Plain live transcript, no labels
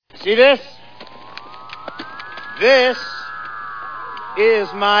See this? This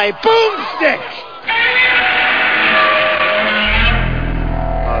is my boomstick!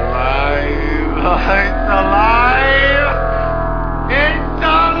 Alive! It's alive! It's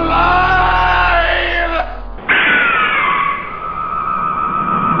alive!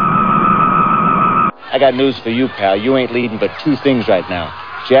 I got news for you, pal. You ain't leading but two things right now.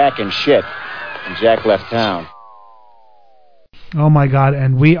 Jack and shit. And Jack left town. Oh my God,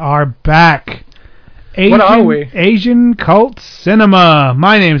 and we are back. What are we? Asian Cult Cinema.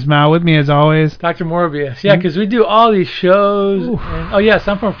 My name's Mal. With me as always, Dr. Morbius. Yeah, because we do all these shows. And, oh, yes,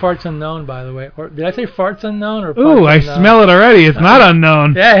 I'm from Farts Unknown, by the way. Or did I say Farts Unknown? Or Ooh, I smell it already. It's not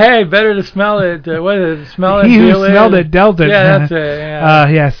unknown. Yeah, hey, better to smell it. What is it? Smell it, He who feel it. smelled it, dealt it. Yeah, that's it.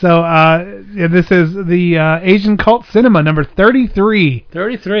 Yeah. So this is the Asian Cult Cinema, number 33.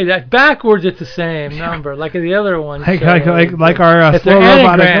 33. That backwards, it's the same number, like the other one. Like our it's slow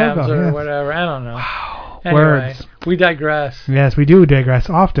robotic anagrams logo. or Yes. whatever. I don't know. Wow. Anyway, Words. We digress. Yes, we do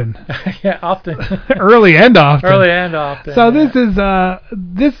digress often. Yeah, often. Early and often. Early and often. So this is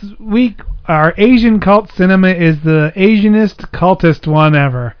this week our Asian Cult Cinema is the Asianist cultist one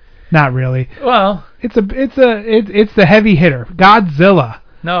ever. Not really. Well, it's the heavy hitter, Godzilla.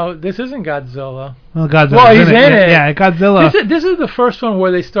 No, this isn't Godzilla. Well, Godzilla. Well, he's in it. Yeah, Godzilla. This is the first one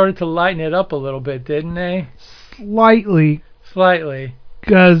where they started to lighten it up a little bit, didn't they? Slightly.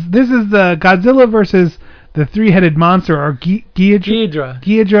 Because this is the Godzilla versus the three-headed monster, or Ghidorah.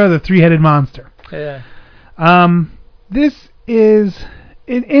 Ghidorah, the three-headed monster. Yeah. This is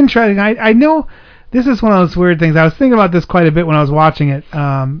interesting. I know this is one of those weird things. I was thinking about this quite a bit when I was watching it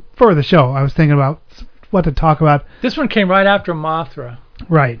for the show. I was thinking about what to talk about. This one came right after Mothra.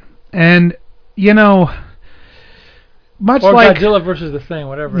 Right. And, you know, much or like Godzilla versus the Thing,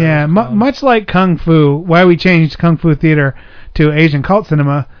 whatever. Yeah, much like Kung Fu, why we changed Kung Fu Theater to Asian Cult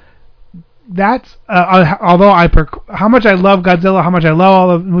Cinema, that's, although how much I love Godzilla, how much I love all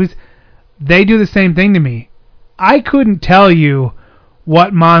the movies, they do the same thing to me. I couldn't tell you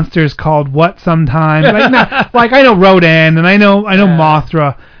what monster's called what sometimes. Like I know Rodan, and I know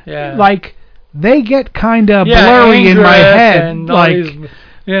Mothra. Yeah. Like, they get kind of blurry in my head. And like, these,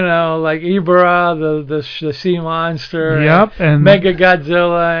 like Ibra, the sea monster. Yep. And Mega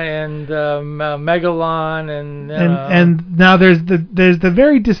Godzilla and Megalon and now there's the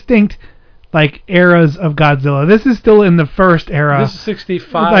very distinct like eras of Godzilla. This is still in the first era. This is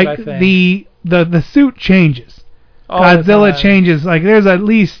 65, like, I think. The suit changes. Godzilla changes. Like, there's at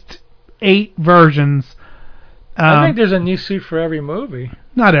least 8 versions. I think there's a new suit for every movie.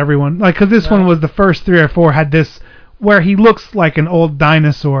 Not everyone. Like, because this one was the first 3 or 4 had this where he looks like an old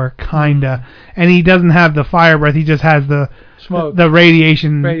dinosaur, kinda. And he doesn't have the fire breath. He just has the smoke, the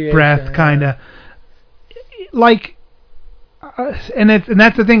radiation breath, kinda. Like, and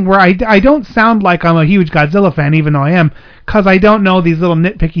that's the thing where I don't sound like I'm a huge Godzilla fan, even though I am, because I don't know these little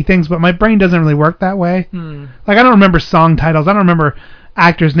nitpicky things, but my brain doesn't really work that way. Like, I don't remember song titles, I don't remember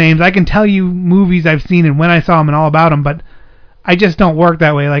actors' names. I can tell you movies I've seen and when I saw them and all about them, but I just don't work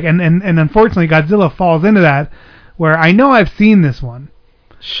that way. Like, and unfortunately, Godzilla falls into that, where I know I've seen this one.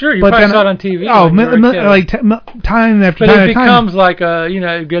 Sure, you probably saw it on TV. Time after time. But it becomes like a,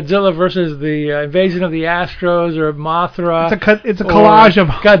 Godzilla versus the Invasion of the Astros or Mothra. It's a collage of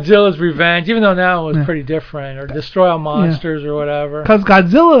Godzilla's Revenge, even though now it was pretty different, or Destroy All Monsters or whatever. Because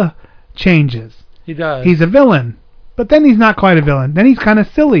Godzilla changes. He does. He's a villain, but then he's not quite a villain. Then he's kind of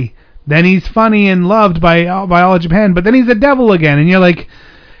silly. Then he's funny and loved by all of Japan, but then he's a devil again, and you're like.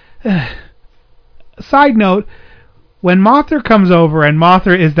 Side note. When Mothra comes over, and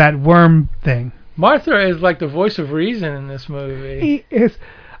Mothra is that worm thing. Mothra is like the voice of reason in this movie. He is.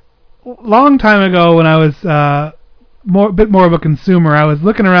 Long time ago, when I was a bit more of a consumer, I was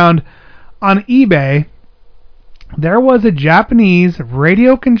looking around on eBay. There was a Japanese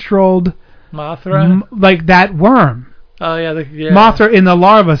radio-controlled Mothra, like that worm. Oh yeah, Mothra in the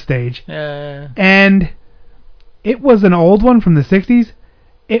larva stage. Yeah. And it was an old one from the 60s.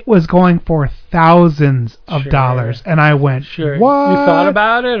 It was going for thousands of dollars, and I went, "What? You thought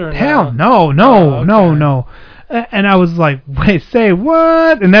about it, or hell no? No." And I was like, "Wait, say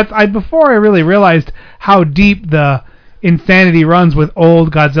what?" And before I really realized how deep the insanity runs with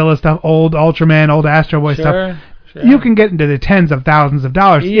old Godzilla stuff, old Ultraman, old Astro Boy stuff. Sure. You can get into the tens of thousands of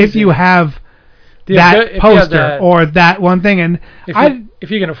dollars if you have that poster or that one thing. And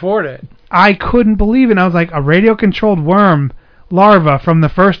if you can afford it, I couldn't believe it. And I was like, a radio-controlled worm larva from the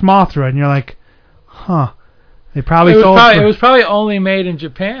first Mothra, and you're like, huh? They probably sold. It was probably only made in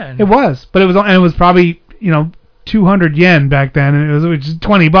Japan. It was, but it was probably 200 yen back then, and it was just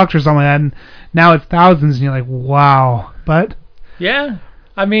 $20 or something like that. And now it's thousands, and you're like, wow. But yeah,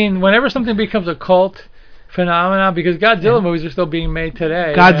 I mean, whenever something becomes a cult phenomenon, because Godzilla movies are still being made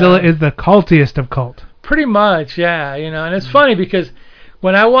today. Godzilla is the cultiest of cult. Pretty much, yeah. And it's funny because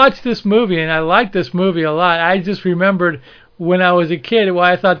when I watched this movie, and I liked this movie a lot, I just remembered when I was a kid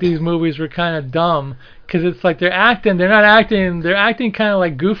why I thought these movies were kind of dumb. Because it's like they're acting kind of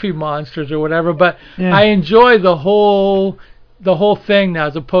like goofy monsters or whatever. But I enjoy the whole thing now,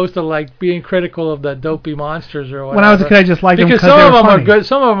 as opposed to like being critical of the dopey monsters or whatever. When I was a kid, I just liked them because some they of were them funny. are good.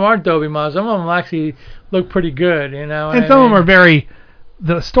 Some of them aren't dopey monsters. Some of them actually look pretty good, And some of them are very.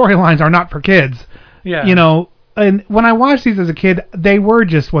 The storylines are not for kids. Yeah. And when I watched these as a kid, they were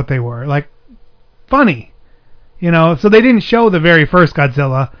just what they were, like funny. So they didn't show the very first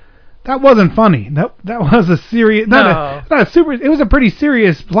Godzilla. That wasn't funny. That was a serious. Not a super. It was a pretty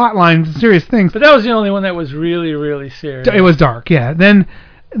serious plot line, serious things. But that was the only one that was really, really serious. It was dark, yeah. Then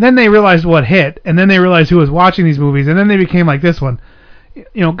they realized what hit, and then they realized who was watching these movies, and then they became like this one.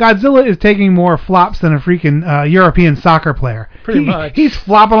 Godzilla is taking more flops than a freaking European soccer player. Pretty much. He's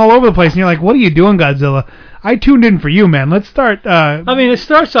flopping all over the place, and you're like, what are you doing, Godzilla? I tuned in for you, man. Let's start. I mean, it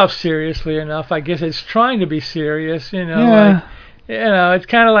starts off seriously enough. I guess it's trying to be serious, Yeah. It's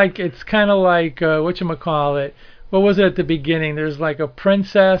kind of like whatchamacallit. What was it at the beginning? There's like a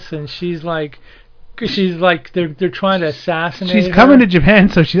princess, and she's like they're trying to assassinate her. She's coming to Japan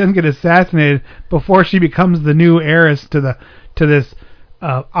so she doesn't get assassinated before she becomes the new heiress to this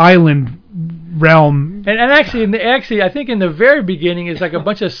island realm. And actually, I think in the very beginning it's like a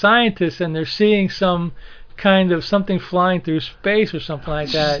bunch of scientists, and they're seeing some kind of something flying through space or something like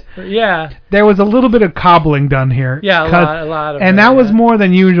that. Yeah. There was a little bit of cobbling done here. Yeah, a lot of it. And that was more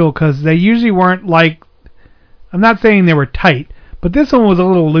than usual because they usually weren't like. I'm not saying they were tight, but this one was a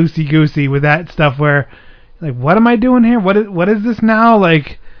little loosey-goosey with that stuff where, like, what am I doing here? What is this now?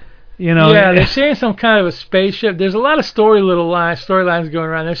 Like, Yeah, they're seeing some kind of a spaceship. There's a lot of storylines going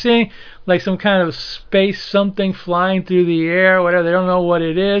around. They're seeing like some kind of space something flying through the air, whatever. They don't know what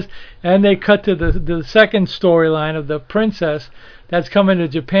it is. And they cut to the second storyline of the princess that's coming to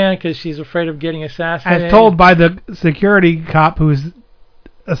Japan because she's afraid of getting assassinated. As told by the security cop who's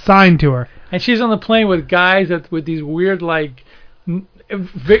assigned to her. And she's on the plane with guys with these weird like. I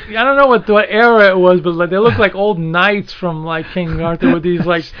don't know what era it was, but like they look like old knights from like King Arthur with these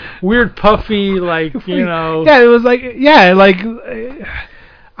like weird puffy like Yeah, it was like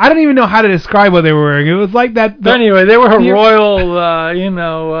I don't even know how to describe what they were wearing. It was like that. But anyway, they were her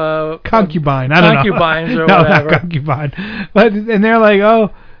royal concubine. I don't know. Concubines or no, whatever. Not concubine. And they're like,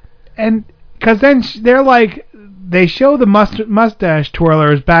 oh, and because then they're like. They show the mustache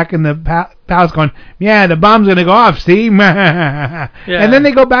twirlers back in the palace going, yeah, the bomb's going to go off, see? Yeah. And then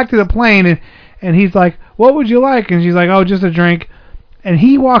they go back to the plane, and he's like, what would you like? And she's like, oh, just a drink. And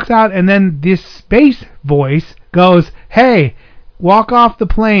he walks out, and then this space voice goes, hey, walk off the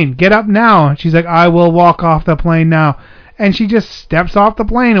plane. Get up now. And she's like, I will walk off the plane now. And she just steps off the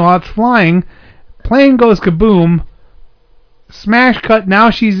plane while it's flying. Plane goes kaboom. Smash cut.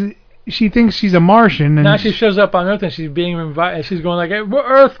 Now she thinks she's a Martian. And now she shows up on Earth and she's being invited. She's going like,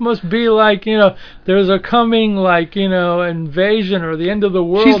 Earth must be like, there's a coming like, invasion or the end of the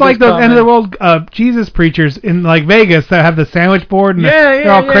world. She's like the end of the world Jesus preachers in like Vegas that have the sandwich board and they're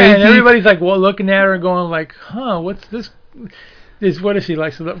all crazy. And everybody's like looking at her and going like, what's this? What is she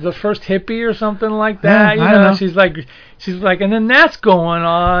like? So the first hippie or something like that? I don't know. She's like, and then that's going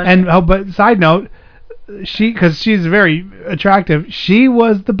on. And but side note. Because she's very attractive. She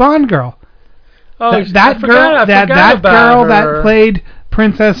was the Bond girl. Oh, that girl that played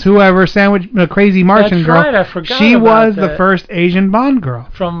Princess whoever sandwich crazy Martian girl. Right, I forgot she about was that. the first Asian Bond girl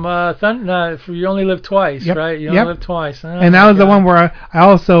from You Only Live Twice, right? You Only Live Twice. And that was the one where I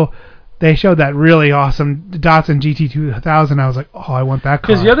also they showed that really awesome Datsun GT2000. I was like, oh, I want that car.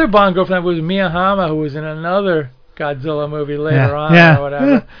 Because the other Bond girlfriend was Mia Hama, who was in another Godzilla movie later on or whatever.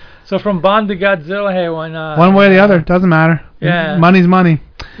 Yeah. So from Bond to Godzilla, hey, why not? One way or the other, doesn't matter. Yeah. Money's money.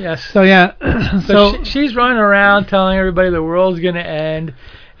 Yes. So yeah. so she's running around telling everybody the world's going to end.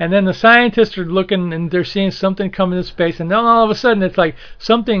 And then the scientists are looking and they're seeing something come into space. And then all of a sudden it's like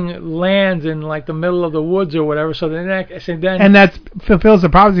something lands in like the middle of the woods or whatever. So then and that fulfills the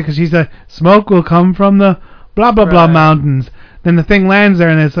prophecy because she said smoke will come from the blah, blah, blah mountains. Then the thing lands there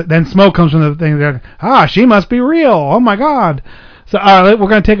and then smoke comes from the thing there. She must be real. Oh my God. So we're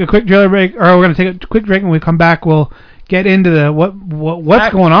going to take a quick trailer break, or we're going to take a quick break, and when we come back, we'll get into the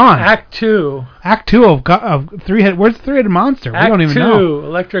what's going on. Act 2 of three-headed. Where's the three-headed monster? Act we don't even know. Act 2,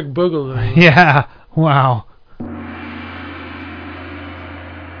 Electric Boogaloo. Yeah. Wow.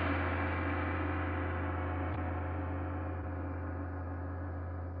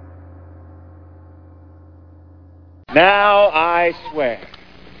 Now I swear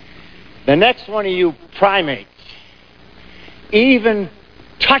the next one of you primates even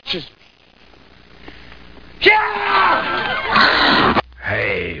touches me. Yeah!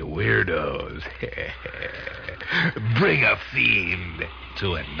 Hey, weirdos. Bring a fiend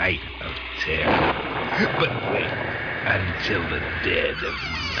to a night of terror. But wait until the dead of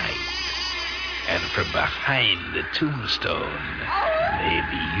night. And from behind the tombstone,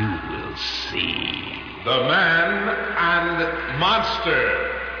 maybe you will see the man and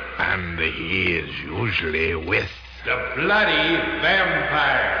monster. And he is usually with the bloody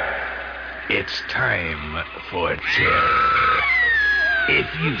vampire. It's time for terror. If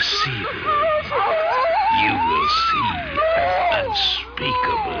you see them, you will see an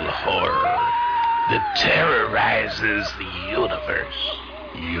unspeakable horror that terrorizes the universe.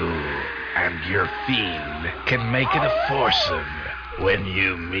 You and your fiend can make it a foursome when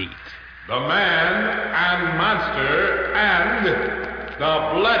you meet the man and monster and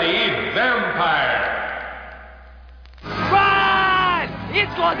the bloody vampire. Run!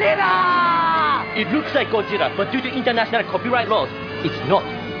 It's Godzilla! It looks like Godzilla, but due to international copyright laws, it's not.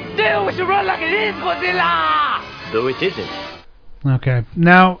 Then we should run like it is Godzilla! Though it isn't. Okay.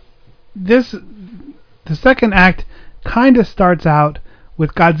 Now, the second act kind of starts out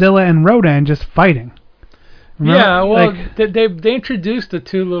with Godzilla and Rodan just fighting. Remember? Yeah, well, like, they introduced the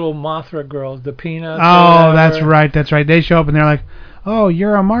two little Mothra girls, the Peanuts. Oh, that's right. They show up and they're like, "Oh,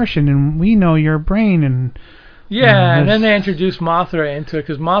 you're a Martian, and we know your brain." And yeah, and then they introduced Mothra into it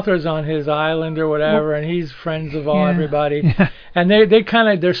because Mothra's on his island or whatever, and he's friends of everybody. Yeah. And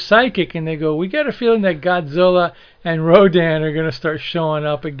they're psychic, and they go, "We get a feeling that Godzilla and Rodan are gonna start showing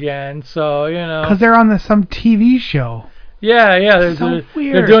up again." So because they're on some TV show. Yeah, So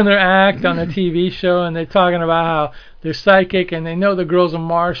weird. They're doing their act on the TV show, and they're talking about how they're psychic, and they know the girls are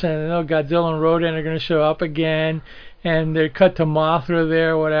Martian, and they know Godzilla and Rodan are going to show up again, and they cut to Mothra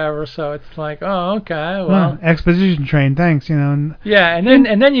there, whatever. So it's like, oh, okay, well, exposition train, thanks, And yeah, and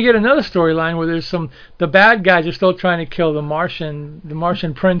then you get another storyline where there's the bad guys are still trying to kill the Martian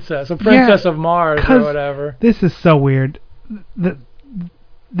princess, a princess of Mars or whatever. This is so weird.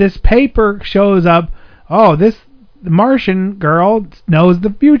 This paper shows up. Oh, the Martian girl knows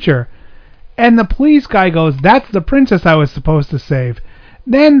the future. And the police guy goes, "That's the princess I was supposed to save."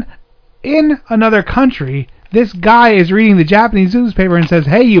 Then, in another country, this guy is reading the Japanese newspaper and says,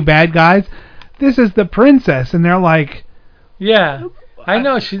 "Hey, you bad guys, this is the princess." And they're like... Yeah, I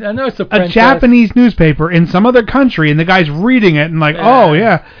know it's a princess. A Japanese newspaper in some other country, and the guy's reading it and like, oh,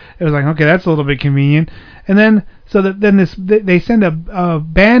 yeah. It was like, okay, that's a little bit convenient. And then... they send a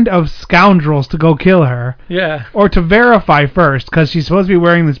band of scoundrels to go kill her. Yeah. Or to verify first, because she's supposed to be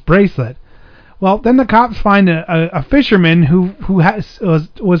wearing this bracelet. Well, then the cops find a fisherman who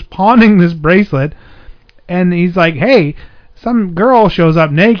was pawning this bracelet, and he's like, "Hey, some girl shows up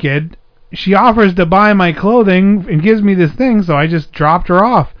naked. She offers to buy my clothing and gives me this thing, so I just dropped her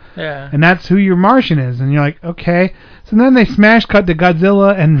off." Yeah. And that's who your Martian is. And you're like, okay. So then they smash cut to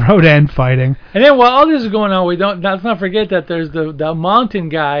Godzilla and Rodan fighting. And then while all this is going on, let's not forget that there's the mountain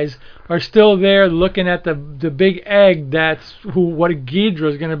guys are still there looking at the big egg that's what Ghidra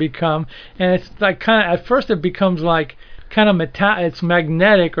is going to become. And it's like at first it becomes like kind of it's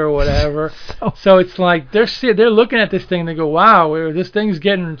magnetic or whatever. So it's like they're looking at this thing and they go, "Wow, this thing's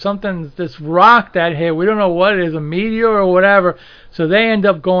getting this rock that hit. We don't know what it is, a meteor or whatever." So they end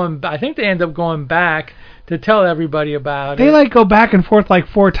up going back to tell everybody about it. They go back and forth like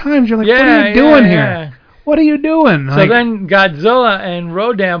 4 times. You're like, what are you doing here? What are you doing? So then Godzilla and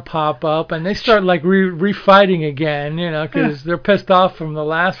Rodan pop up and they start refighting again, because they're pissed off from the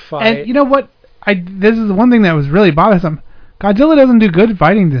last fight. And you know what? This is the one thing that was really bothersome. Godzilla doesn't do good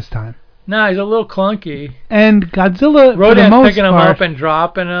fighting this time. No, he's a little clunky. And Godzilla, Rodan's picking him up and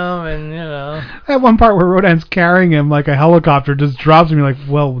dropping him, and That one part where Rodan's carrying him like a helicopter just drops him. You're like,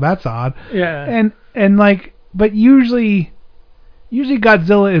 well, that's odd. Yeah. But usually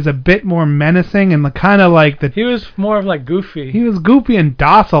Godzilla is a bit more menacing and kind of like He was more of like Goofy. He was goofy and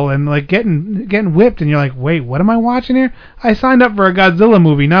docile and like getting whipped, and you're like, wait, what am I watching here? I signed up for a Godzilla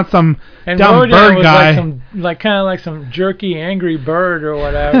movie, not some dumb Rodan bird was guy. Kind of like some jerky, angry bird or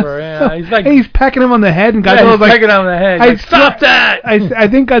whatever. He's pecking him on the head, and Godzilla's pecking him on the head. Stop that! I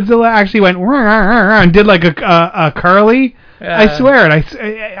think Godzilla actually went and did like a curly. Yeah. I swear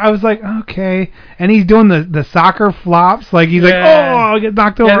it. I was like, okay. And he's doing the soccer flops. Like, he's like, I get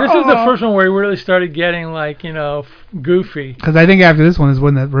knocked over. Yeah, this was the first one where he really started getting, goofy. Because I think after this one is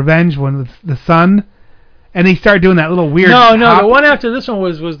when the revenge one with the sun. And he started doing that little weird... No, the one after this one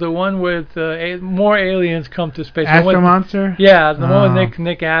was the one with more aliens come to space. Astro Monster? Yeah, the one with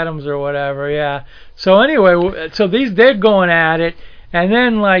Nick Adams or whatever, yeah. So anyway, they're going at it. And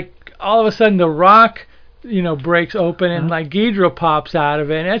then like all of a sudden the rock, breaks open and like Ghidra pops out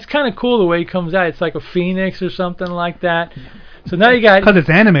of it. And it's kind of cool the way he comes out. It's like a phoenix or something like that. So now you got... Because it's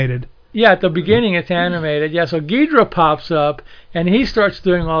animated. Yeah, at the beginning it's animated. Yeah, so Ghidra pops up and he starts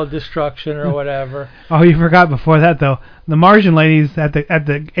doing all the destruction or whatever. Oh, you forgot before that though. The Martian lady's at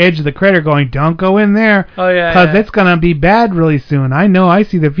the edge of the crater going, "Don't go in there." Oh yeah. Because it's gonna be bad really soon. I know. I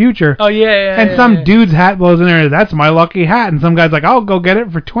see the future. Oh yeah. And some dude's hat blows in there. "That's my lucky hat." And some guy's like, "I'll go get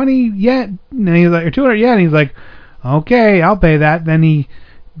it for 20 yen." And he's like, or 200 yen. And he's like, "Okay, I'll pay that." Then he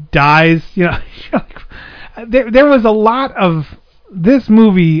dies. There was a lot of this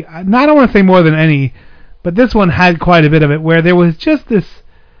movie. I don't want to say more than any, but this one had quite a bit of it where there was just this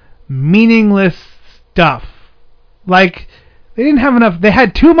meaningless stuff. Like, they didn't have enough. They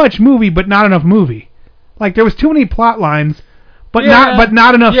had too much movie, but not enough movie. Like, there was too many plot lines, but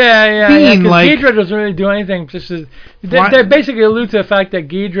not enough scene. Like, Ghidra doesn't really do anything. They basically allude to the fact that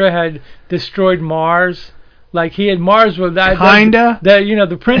Ghidra had destroyed Mars. Like, he had Mars with that. Kinda.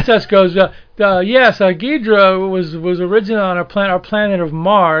 The princess goes, yes, Ghidra was originally on our planet of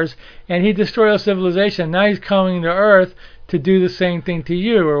Mars, and he destroyed our civilization. Now he's coming to Earth to do the same thing to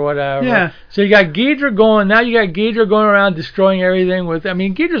you or whatever. Yeah. So you got Ghidra going. Now you got Ghidra going around destroying everything with. I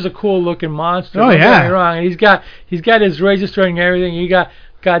mean, Ghidra's a cool looking monster. Oh don't yeah. get me wrong. And he's got his rays destroying everything. You got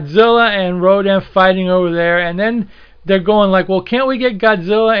Godzilla and Rodan fighting over there, and then they're going like, well, can't we get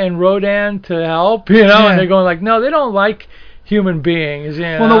Godzilla and Rodan to help? Yeah. And they're going like, no, they don't like human beings.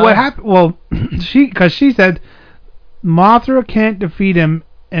 Well, no, what happened? Well, because she said Mothra can't defeat him,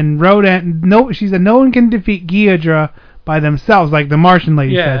 and Rodan. No, she said no one can defeat Ghidra by themselves, like the Martian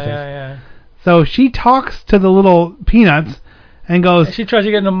lady says. Yeah. So she talks to the little peanuts and goes. And she tries to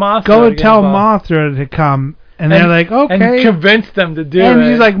get into Mothra. Go tell Mothra to come, and they're like, okay, and convince them to do it. And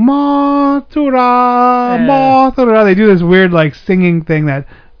she's like, Mothra, Mothra. They do this weird like singing thing that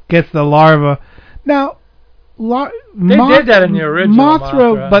gets the larva. Now, they did that in the original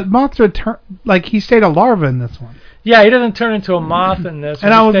Mothra. But Mothra like he stayed a larva in this one. Yeah, he doesn't turn into a moth in this.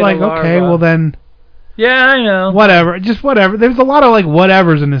 And I was like, okay, well then. Yeah, I know. Whatever, just whatever. There's a lot of like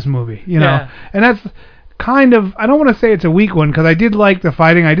whatevers in this movie, know, and that's kind of. I don't want to say it's a weak one because I did like the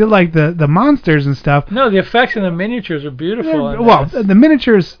fighting. I did like the monsters and stuff. No, the effects in the miniatures are beautiful. Yeah, the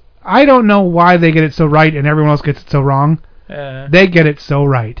miniatures. I don't know why they get it so right and everyone else gets it so wrong. Yeah. They get it so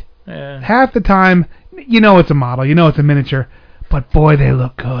right. Yeah. Half the time, it's a model, it's a miniature, but boy, they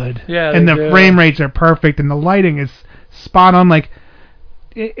look good. Yeah, and the frame rates are perfect, and the lighting is spot on. Like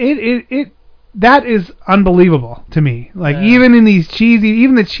it that is unbelievable to me. Like even in these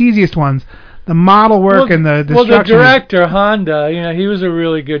even the cheesiest ones, the model work and the destruction. Well, the director Honda, he was a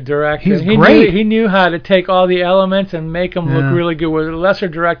really good director. He's great. He knew how to take all the elements and make them look really good. Where a lesser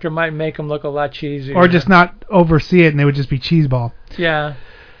director might make them look a lot cheesier, or just not oversee it, and they would just be cheeseball. Yeah.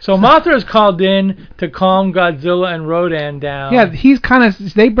 So Mothra is called in to calm Godzilla and Rodan down. Yeah, he's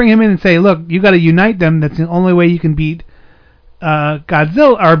they bring him in and say, look, you got to unite them. That's the only way you can beat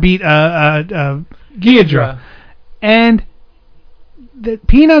Godzilla or beat Ghidra. And the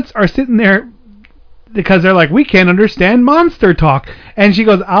peanuts are sitting there because they're like, we can't understand monster talk. And she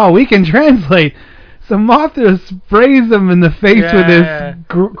goes, oh, we can translate. So Mothra sprays them in the face with his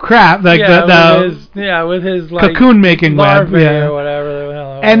crap, like with his like cocoon making web, or whatever the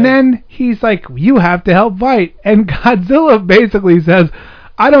hell. And then he's like, you have to help fight. And Godzilla basically says,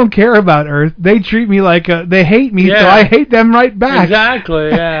 I don't care about Earth. They treat me like they hate me, so I hate them right back. Exactly,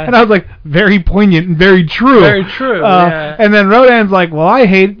 yeah. And I was like, very poignant and very true. Very true, yeah. And then Rodan's like, well, I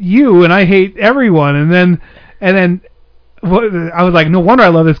hate you and I hate everyone. And then I was like, no wonder I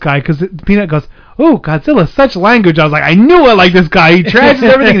love this guy, because Peanut goes, oh, Godzilla, such language. I was like, I knew I like this guy. He trashes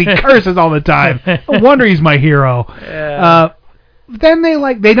everything and he curses all the time. No wonder he's my hero. Yeah. Then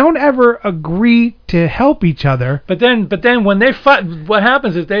they don't ever agree to help each other. But then when they fight, what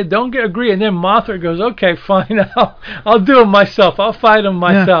happens is they don't agree, and then Mothra goes, okay, fine, I'll do it myself. I'll fight him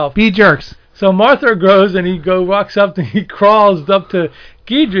myself. Yeah, be jerks. So Mothra goes and he walks up and he crawls up to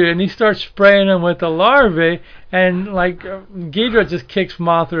Ghidra and he starts spraying him with the larvae, and like Ghidra just kicks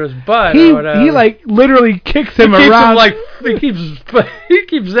Mothra's butt or whatever. He like literally kicks him around. He keeps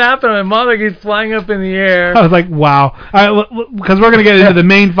zapping him, and Mothra keeps flying up in the air. I was like, wow, because we're gonna get into the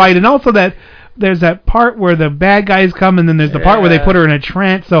main fight, and also that there's that part where the bad guys come, and then there's the part where they put her in a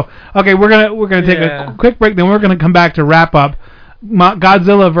trance. So okay, we're gonna take a quick break, then we're gonna come back to wrap up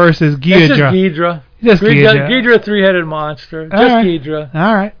Godzilla versus Ghidra. It's just Ghidra. Just Ghidra. Ghidra, a three-headed monster. Just Ghidra.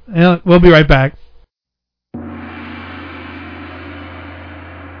 All right. We'll be right back.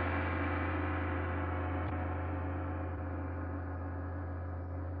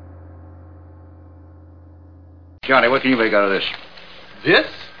 Johnny, what can you make out of this? This?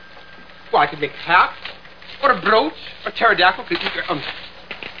 Well, I could make a hat, or a brooch, or pterodactyl.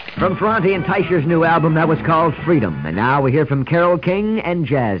 From Ferrante and Teicher's new album, that was called Freedom. And now we hear from Carole King and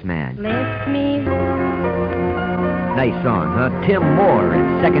Jazzman. Lift me. Nice song, huh? Tim Moore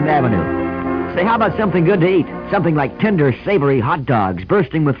and 2nd Avenue. Say, how about something good to eat? Something like tender, savory hot dogs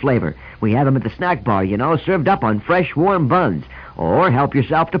bursting with flavor. We have them at the snack bar, you know, served up on fresh, warm buns. Or help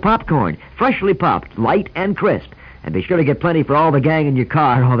yourself to popcorn, freshly popped, light and crisp. And be sure to get plenty for all the gang in your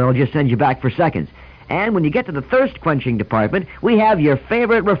car, or they'll just send you back for seconds. And when you get to the thirst-quenching department, we have your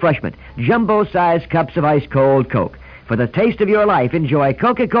favorite refreshment, jumbo-sized cups of ice-cold Coke. For the taste of your life, enjoy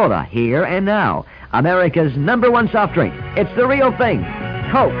Coca-Cola here and now. America's #1 soft drink. It's the real thing.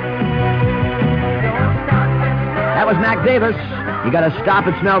 Coke. That was Mac Davis. You gotta stop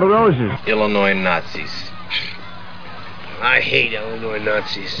and smell the roses. Illinois Nazis. I hate Illinois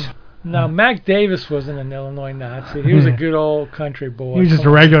Nazis. No, Mac Davis wasn't an Illinois Nazi. He was a good old country boy. He was just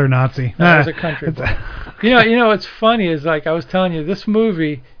a regular Nazi. No, he was a country boy. You know what's funny is, like I was telling you, this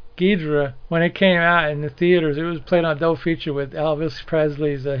movie, Ghidra, when it came out in the theaters, it was played on a double feature with Elvis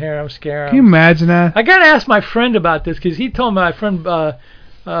Presley's Harem Scarum. Can you imagine that? I got to ask my friend about this, because he told my friend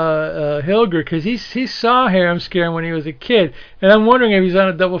Hilger, because he saw Harem Scarum when he was a kid, and I'm wondering if he's on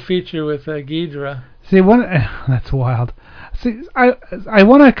a double feature with Ghidra. See, that's wild. See, I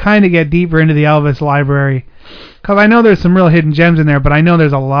want to kind of get deeper into the Elvis library, because I know there's some real hidden gems in there, but I know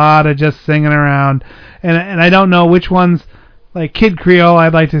there's a lot of just singing around, and I don't know which ones, like Kid Creole,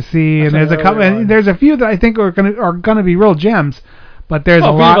 I'd like to see, and there's a couple, and there's a few that I think are gonna be real gems, but there's a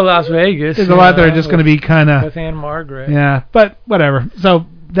lot. Viva Las Vegas. There's a lot that are just going to be kind of with Anne Margaret. Yeah, but whatever. So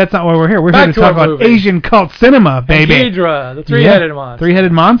that's not why we're here. We're Back here to to talk our about movie. Asian cult cinema, baby. And Ghidra, the three-headed monster.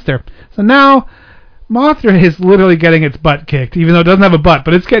 Three-headed monster. So now Mothra is literally getting its butt kicked, even though it doesn't have a butt,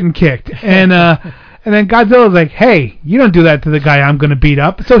 but it's getting kicked. And and then Godzilla's like, hey, you don't do that to the guy I'm going to beat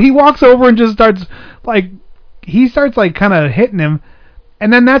up. So he walks over and just starts kind of hitting him.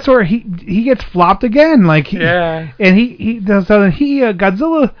 And then that's where he gets flopped again. And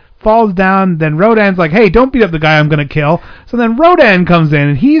Godzilla falls down. Then Rodan's like, hey, don't beat up the guy I'm going to kill. So then Rodan comes in,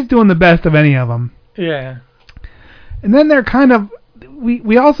 and he's doing the best of any of them. Yeah. And then they're kind of,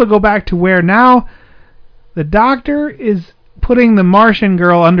 we also go back to where now the doctor is putting the Martian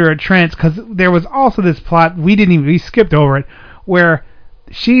girl under a trance, because there was also this plot, we skipped over it, where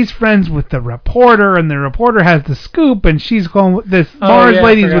she's friends with the reporter, and the reporter has the scoop, and she's going with this Mars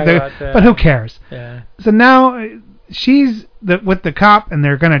lady's with but who cares? Yeah. So now she's with the cop, and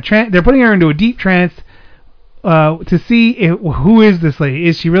they're they're putting her into a deep trance to see who is this lady?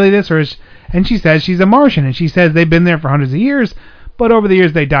 Is she really this, or and she says she's a Martian, and she says they've been there for hundreds of years, but over the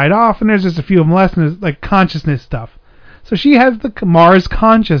years they died off, and there's just a few of them less, and there's like consciousness stuff. So she has the Mars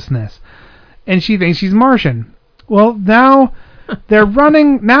consciousness, and she thinks she's Martian. Well, now they're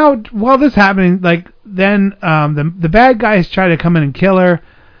running. Now, while this is happening, then the bad guys try to come in and kill her.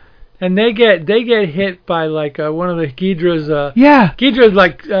 And they get hit by one of the Ghidra's.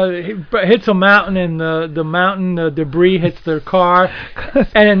 Ghidra hits a mountain, and the mountain debris hits their car,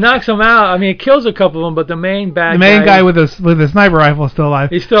 and it knocks them out. I mean, it kills a couple of them, but the main guy with a sniper rifle is still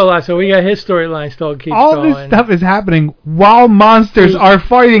alive. He's still alive, so we got his storyline still keeps all going. All this stuff is happening while monsters are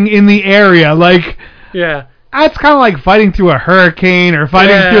fighting in the area. Yeah, that's kind of like fighting through a hurricane or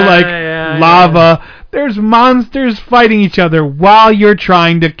fighting through lava. Yeah. There's monsters fighting each other while you're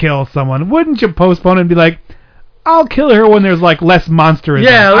trying to kill someone. Wouldn't you postpone and be like, I'll kill her when there's less monsterism?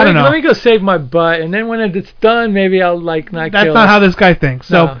 Yeah, I don't know. Let me go save my butt, and then when it's done, maybe I'll not kill her. That's not how this guy thinks.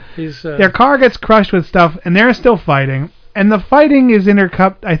 So their car gets crushed with stuff, and they're still fighting. And the fighting is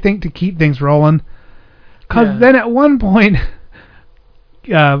intercut, I think, to keep things rolling. Because then at one point,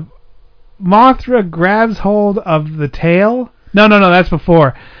 Mothra grabs hold of the tail. No, that's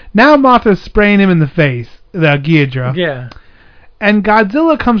before. Now Mothra's spraying him in the face, the Ghidra. Yeah. And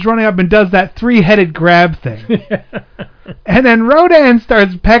Godzilla comes running up and does that three-headed grab thing. And then Rodan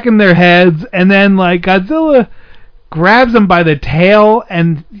starts pecking their heads, and then Godzilla grabs him by the tail,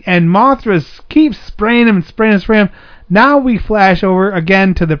 and Mothra keeps spraying him. Now we flash over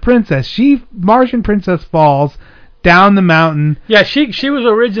again to the princess. Martian princess falls down the mountain. Yeah, she was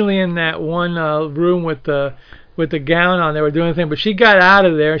originally in that one room with the gown on. They were doing a thing, but she got out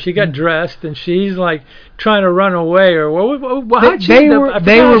of there and she got dressed, and she's trying to run away, or how she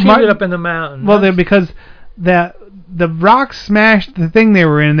ended up in the mountain. Well, because the rocks smashed the thing they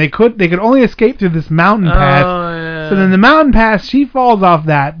were in. They could only escape through this mountain pass. Oh, yeah. So then the mountain pass, she falls off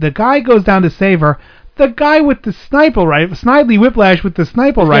that. The guy goes down to save her. The guy with the sniper rifle, Snidely Whiplash with the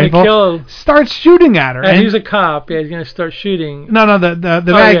sniper rifle, starts shooting at her. And he's a cop. Yeah, he's going to start shooting. No, the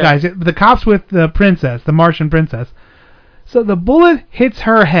bad guys. The cops with the princess, the Martian princess. So the bullet hits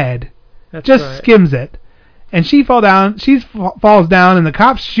her head, That's just right. skims it, and she falls down, and the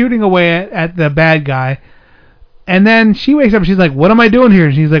cop's shooting away at the bad guy. And then she wakes up and she's like, what am I doing here?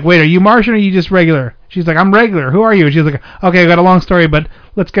 And she's like, wait, are you Martian or are you just regular? She's like, I'm regular. Who are you? And she's like, okay, I got a long story, but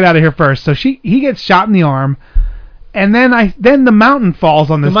let's get out of here first. So he gets shot in the arm, and then the mountain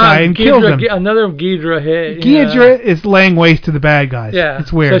falls on this guy and kills him. Another Ghidra hit. Ghidra is laying waste to the bad guys. Yeah.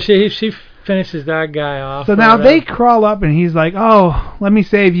 It's weird. So she finishes that guy off. So now they crawl up and he's like, oh, let me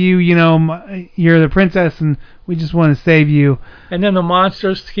save you. You know, you're the princess and we just want to save you. And then the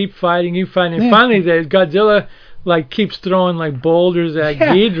monsters keep fighting. And finally, Godzilla keeps throwing boulders at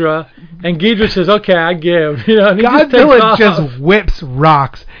Ghidra, and Ghidra says, "Okay, I give." You know, and he Godzilla just just whips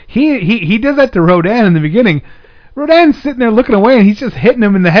rocks. He does that to Rodan in the beginning. Rodan's sitting there looking away, and he's just hitting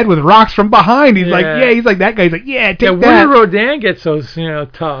him in the head with rocks from behind. He's like, yeah. He's like that guy. He's like, yeah, take that. Where did Rodan get so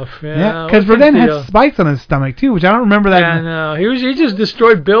tough? Yeah, because Rodan had spikes on his stomach too, which I don't remember that. Yeah, no, he just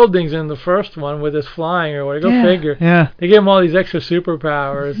destroyed buildings in the first one with his flying or whatever. Go figure. Yeah, they gave him all these extra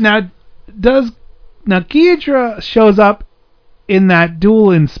superpowers. Now Ghidra shows up in that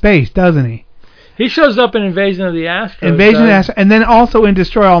duel in space, doesn't he? He shows up in Invasion of the Astros. Invasion of the Astros, and then also in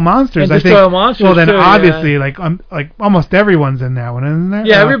Destroy All Monsters. I think. All Monsters. Well, then too, obviously, like almost everyone's in that one, isn't there?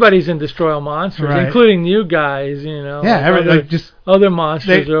 Yeah, everybody's in Destroy All Monsters, right. Including new guys. You know. Yeah, other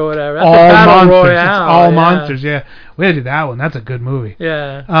monsters or whatever. That's all a Battle monsters. Royale. It's all monsters. Yeah, we had to do that one. That's a good movie.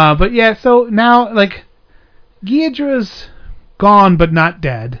 Yeah. But yeah, so now Ghidra's gone but not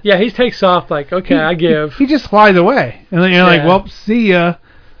dead. Yeah, he takes off okay, I give. He just flies away, and then you're like, well, see ya.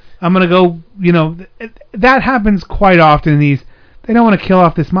 I'm gonna go. You know, that happens quite often in these. They don't want to kill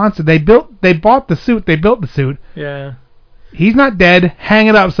off this monster. They bought the suit. They built the suit. Yeah. He's not dead. Hang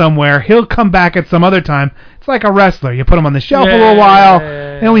it up somewhere. He'll come back at some other time. It's like a wrestler. You put him on the shelf a little while,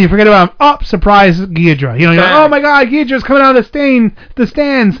 and when you forget about him, surprise, Ghidra. You know, you're like, oh my God, Ghidra's coming out of the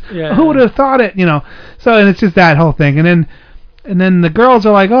stands. Yeah. Who would have thought it? You know. So and it's just that whole thing, and then the girls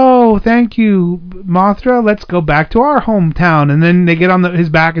are like, oh, thank you, Mothra. Let's go back to our hometown. And then they get on his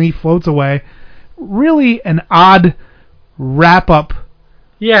back and he floats away. Really an odd wrap-up.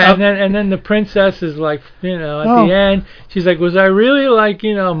 Yeah, and then the princess is like, you know, at the end, she's like, was I really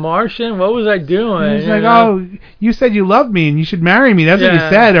Martian? What was I doing? And he's like, oh, you said you loved me and you should marry me. That's what you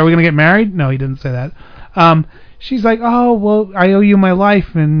said. Are we going to get married? No, he didn't say that. She's like, oh, well, I owe you my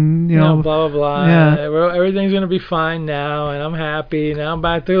life, and, blah, blah, blah. Yeah. Everything's going to be fine now, and I'm happy. Now I'm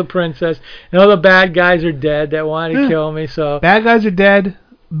back to the princess. And all the bad guys are dead that wanted to kill me, so... Bad guys are dead.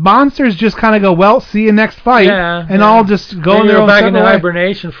 Monsters just kind of go, well, see you next fight, and I'll just go in their own back into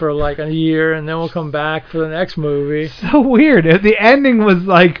hibernation for a year, and then we'll come back for the next movie. So weird. The ending was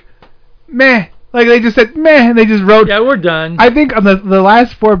meh. They just said, meh, and they just wrote... Yeah, we're done. I think on the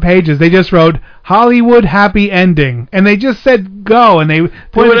last 4 pages, they just wrote, Hollywood happy ending. And they just said, go, and they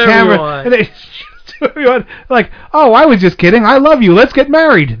pointed the camera... And they oh, I was just kidding. I love you. Let's get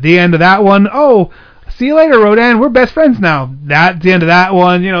married. The end of that one. Oh, see you later, Rodan. We're best friends now. That's the end of that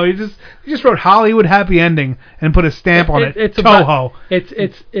one. You know, he just wrote Hollywood happy ending and put a stamp on it. It's Toho.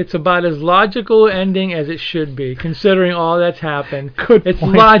 It's about as logical ending as it should be, considering all that's happened. It's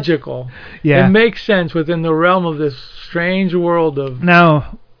logical. Yeah. It makes sense within the realm of this strange world of...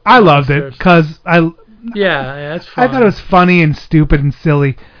 No, I loved it because Yeah, that's fun. I thought it was funny and stupid and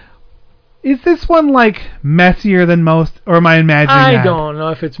silly. Is this one messier than most, or am I imagining that? I don't know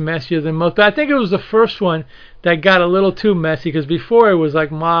if it's messier than most, but I think it was the first one that got a little too messy, because before it was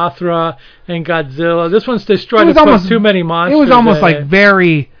Mothra and Godzilla. This one's destroyed. It put too many monsters. It was almost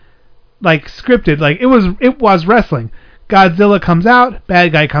very scripted. It was wrestling. Godzilla comes out,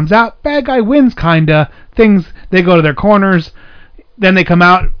 bad guy comes out, bad guy wins kinda. They go to their corners. Then they come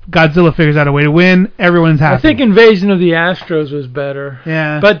out, Godzilla figures out a way to win, everyone's happy. I think Invasion of the Astros was better.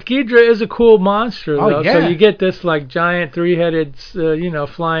 Yeah. But Ghidra is a cool monster, though. Oh, yeah. So you get this, giant three-headed,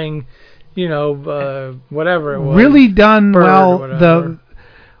 flying, whatever it was. Really done well.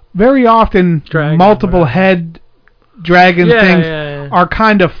 Very often, dragon, multiple head dragon things are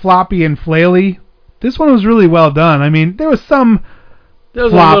kind of floppy and flaily. This one was really well done. I mean, there was some... There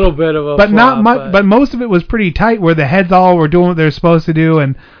was flop, a little bit of a but flop, not much. But most of it was pretty tight, where the heads all were doing what they were supposed to do,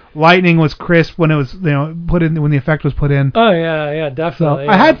 and lightning was crisp when it was put in, when the effect was put in. Oh yeah, definitely. So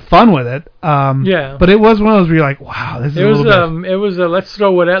I had fun with it. But it was one of those where you're like, wow, this is a little bit. It was a let's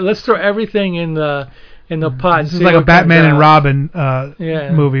throw everything in the pot. This is like a Batman and Robin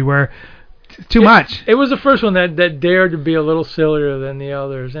movie where. Too much. It was the first one that dared to be a little sillier than the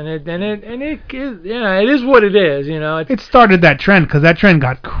others, and it is what it is, It started that trend because that trend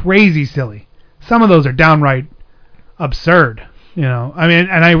got crazy silly. Some of those are downright absurd, I mean,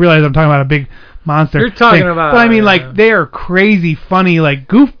 and I realize I'm talking about a big monster. You're talking thing. about, But I mean, like they are crazy, funny, like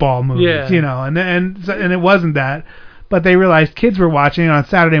goofball movies, you know, and it wasn't that, but they realized kids were watching it on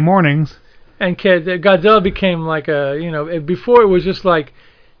Saturday mornings. And Godzilla became like before it was just like,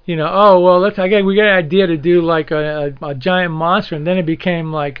 we got an idea to do like a giant monster, and then it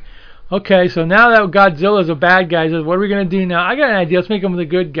became like, okay, so now that Godzilla's a bad guy, says, what are we going to do now? I got an idea. Let's make him the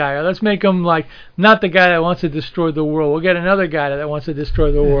good guy. Or let's make him like not the guy that wants to destroy the world. We'll get another guy that wants to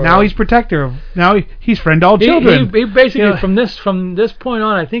destroy the world. Now he's protector of. Now he's friend all children. He basically from this point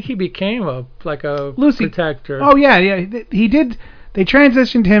on, I think he became a protector. Oh yeah, he did. They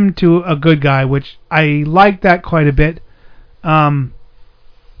transitioned him to a good guy, which I liked that quite a bit.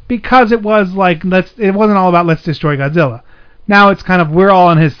 Because it was like it wasn't all about let's destroy Godzilla. Now it's kind of we're all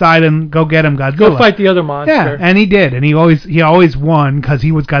on his side and go get him, Godzilla. Go fight the other monster. Yeah, and he did, and he always won because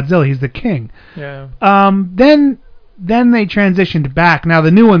he was Godzilla. He's the king. Yeah. Then they transitioned back. Now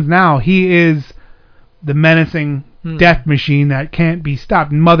the new ones. Now he is the menacing death machine that can't be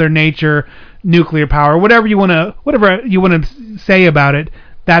stopped. Mother Nature, nuclear power, whatever you want to say about it.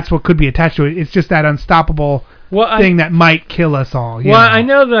 That's what could be attached to it. It's just that unstoppable thing that might kill us all. I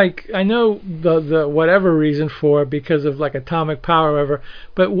know the whatever reason for it because of like atomic power or whatever.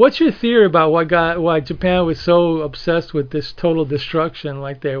 But what's your theory about why Japan was so obsessed with this total destruction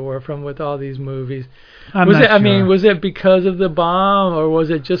like they were with all these movies? Was it because of the bomb, or was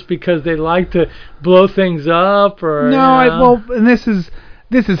it just because they like to blow things up? Or no, and this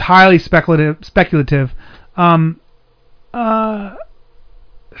is highly speculative.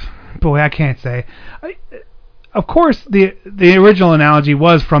 Boy, I can't say. Of course, the original analogy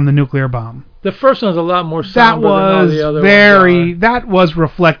was from the nuclear bomb. The first one's a lot more somber than all the other ones. That was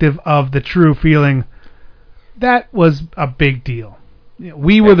reflective of the true feeling. That was a big deal.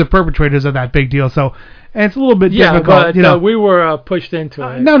 We were the perpetrators of that big deal, so and it's a little bit difficult. But we were pushed into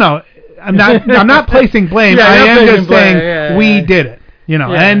it. No, I'm not placing blame. I am just saying we did it.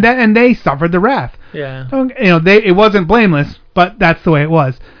 And they suffered the wrath. Yeah. It wasn't blameless, but that's the way it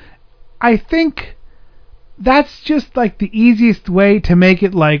was. I think that's just like the easiest way to make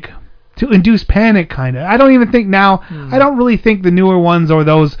it like to induce panic, kind of. I don't even think now. I don't really think the newer ones or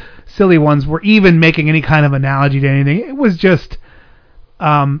those silly ones were even making any kind of analogy to anything. It was just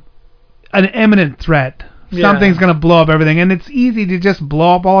an imminent threat. Yeah. Something's going to blow up everything, and it's easy to just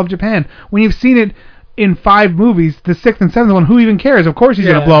blow up all of Japan when you've seen it in 5 movies. The 6th and 7th one, who even cares? Of course he's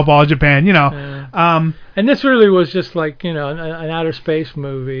going to blow up all of Japan. Yeah. And this really was just like an outer space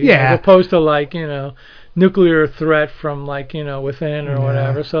movie, as opposed to like nuclear threat from like within or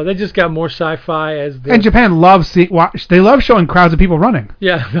whatever. So they just got more sci-fi and Japan loves they love showing crowds of people running.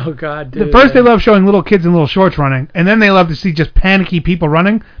 Yeah. Oh God. Dude, First they love showing little kids in little shorts running, and then they love to see just panicky people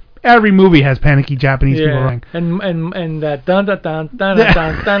running. Every movie has panicky Japanese people running. And that dun dun dun dun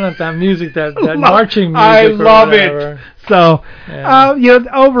dun dun dun music, that marching music. I love it. So,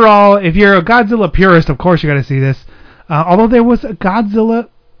 overall, if you're a Godzilla purist, of course you got to see this. Although there was a Godzilla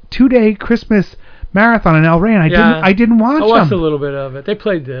 2-day Christmas marathon in El Rey, and I didn't watch them. I watched a little bit of it. They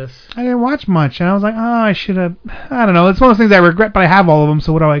played this. I didn't watch much, and I was like, I should have. I don't know. It's one of those things I regret, but I have all of them,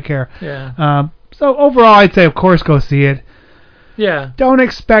 so what do I care? Yeah. So overall, I'd say, of course, go see it. Yeah. Don't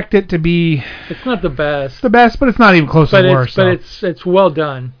expect it to be. It's not the best. It's the best, but it's not even close to the worst. But it's well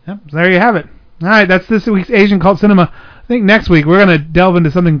done. Yep. So there you have it. All right, that's this week's Asian Cult Cinema. I think next week we're gonna delve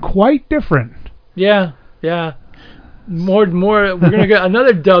into something quite different. Yeah. More. We're gonna get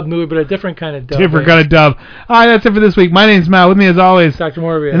another dub movie, but a different kind of dub. Different kind of dub. All right, that's it for this week. My name's Mal. With me as always, Dr.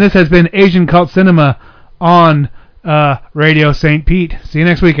 Morbius. And this has been Asian Cult Cinema on Radio St. Pete. See you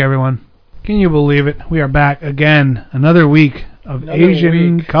next week, everyone. Can you believe it? We are back again. Another week of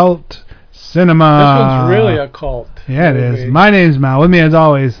Asian Cult Cinema. This one's really a cult. Yeah, it is. My name's Mal. With me as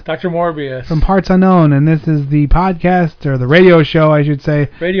always, Dr. Morbius. From Parts Unknown, and this is the podcast, or the radio show, I should say.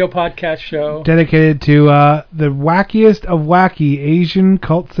 Radio podcast show. Dedicated to the wackiest of wacky Asian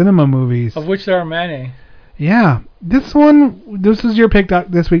cult cinema movies. Of which there are many. Yeah. This was your pick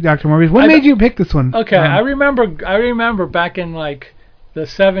this week, Dr. Morbius. What made you pick this one? Okay, I remember back in like the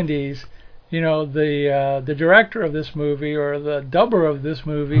 70s, the director of this movie, or the dubber of this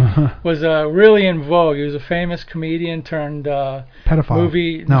movie, was really in vogue. He was a famous comedian turned pedophile.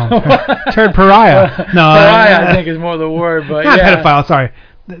 Movie. No, turned pariah. No, pariah I think is more the word, but not pedophile. Sorry,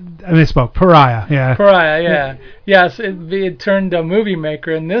 I misspoke. Pariah. Yeah. Pariah. Yeah. Yes, it turned a movie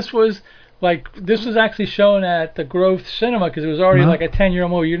maker, and this was actually shown at the Grove Cinema because it was already like a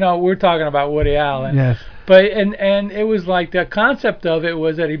 10-year-old movie. We're talking about Woody Allen. Yes. But and it was like the concept of it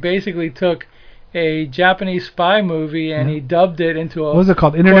was that he basically took a Japanese spy movie, and he dubbed it into a... What was it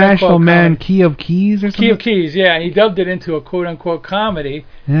called? International Man Key of Keys or something? Key of Keys, yeah. And he dubbed it into a quote-unquote comedy.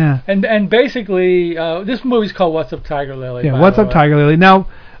 Yeah. And basically, this movie's called What's Up, Tiger Lily? Yeah, What's Up, Tiger Lily? Now,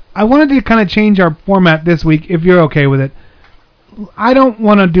 I wanted to kind of change our format this week, if you're okay with it. I don't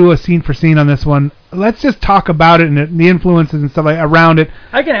want to do a scene for scene on this one. Let's just talk about it and the influences and stuff like around it.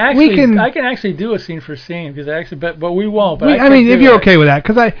 I can actually do a scene for scene because but we won't. But I mean, if you're okay with that,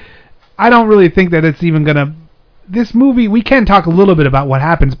 because I don't really think that it's even gonna. This movie, we can talk a little bit about what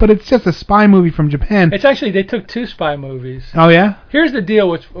happens, but it's just a spy movie from Japan. It's actually, they took 2 spy movies. Oh yeah. Here's the deal.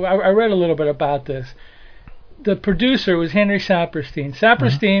 Which I read a little bit about this. The producer was Henry Saperstein.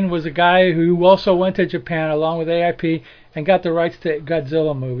 Saperstein was a guy who also went to Japan along with AIP and got the rights to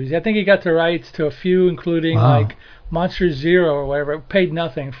Godzilla movies. I think he got the rights to a few, including like Monster Zero or whatever. Paid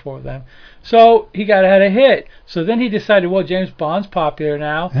nothing for them. So he had a hit. So then he decided, well, James Bond's popular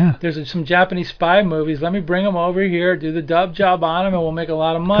now. Yeah. There's some Japanese spy movies. Let me bring them over here, do the dub job on them, and we'll make a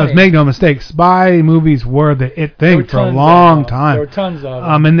lot of money. Because make no mistake, spy movies were the it thing for a long time. There were tons of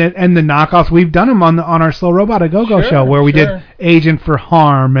them. And the knockoffs, we've done them on our Slow Robot A Go-Go show where we did Agent for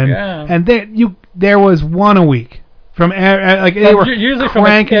Harm and there was one a week. They were usually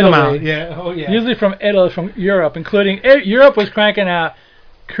cranking from them Italy. out. Usually from Italy, from Europe, including Europe was cranking out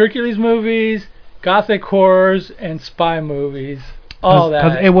Hercules movies, gothic horrors, and spy movies. All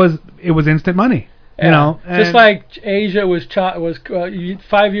that. Because it was instant money. Yeah. You know, just like Asia was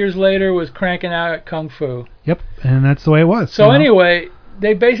 5 years later was cranking out Kung Fu. Yep, and that's the way it was. So anyway,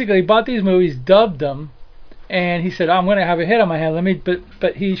 they basically bought these movies, dubbed them, and he said, "I'm going to have a hit on my hand.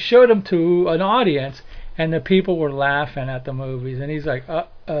 But he showed them to an audience. And the people were laughing at the movies, and he's like,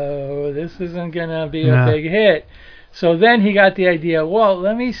 "Uh-oh, this isn't gonna be a big hit." So then he got the idea. Well,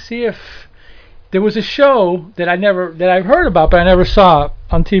 let me see if there was a show that I've heard about, but I never saw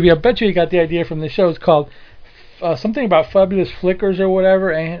on TV. I bet you he got the idea from the show. It's called something about Fabulous Flickers or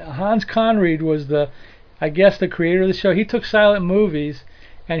whatever. And Hans Conried was the creator of the show. He took silent movies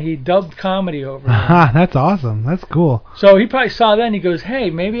and he dubbed comedy over them. That's awesome. That's cool. So he probably saw that and he goes, "Hey,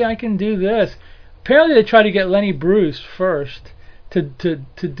 maybe I can do this." Apparently they tried to get Lenny Bruce first to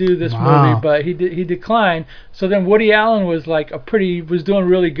do this movie, but he declined. So then Woody Allen was was doing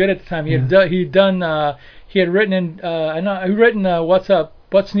really good at the time. He had written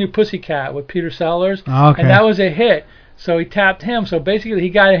What's New Pussycat with Peter Sellers, and that was a hit. So he tapped him. So basically he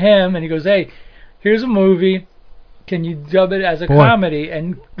got him and he goes, "Hey, here's a movie. Can you dub it as a comedy?"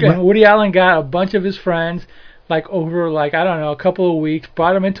 And Woody Allen got a bunch of his friends over I don't know, a couple of weeks,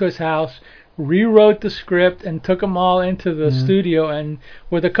 brought them into his house, rewrote the script and took them all into the studio and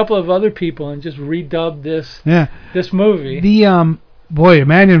with a couple of other people and just redubbed this movie.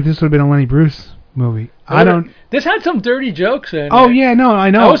 Imagine if this would have been a Lenny Bruce movie. This had some dirty jokes in it. Oh yeah, no, I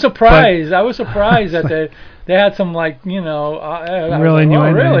know. I was surprised that they had some really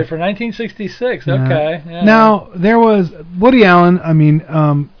really for 1966. Yeah. Okay. Yeah. Now there was Woody Allen. I mean,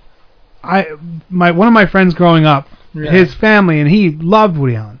 one of my friends growing up, his family, and he loved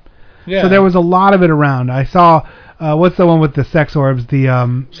Woody Allen. Yeah. So there was a lot of it around. I saw, what's the one with the sex orbs?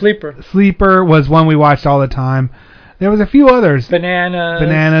 The Sleeper. Sleeper was one we watched all the time. There was a few others.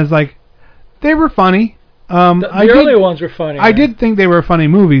 Bananas, they were funny. The early ones were funny. I did think they were funny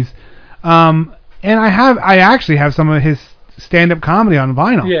movies. And I actually have some of his stand-up comedy on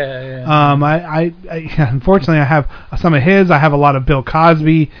vinyl. Yeah. I unfortunately I have some of his. I have a lot of Bill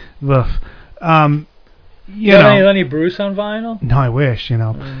Cosby. You know, any Lenny Bruce on vinyl? No, I wish,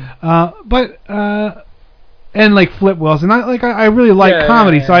 but and Flip Wilson. I really like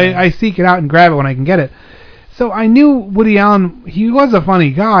comedy, so I seek it out and grab it when I can get it. So I knew Woody Allen. He was a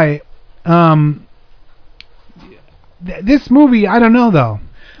funny guy. This movie, I don't know though.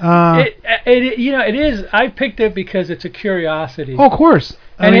 It is. I picked it because it's a curiosity. Oh, of course.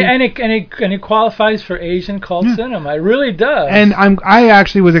 And it qualifies for Asian cult cinema. It really does. And I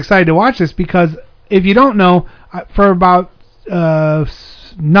actually was excited to watch this because, if you don't know, for about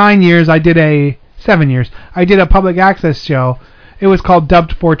 7 years, I did a public access show. It was called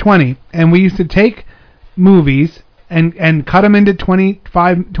Dubbed 420, and we used to take movies and cut them into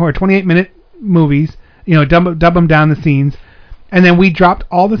 25 or 28-minute movies, dub them down the scenes, and then we dropped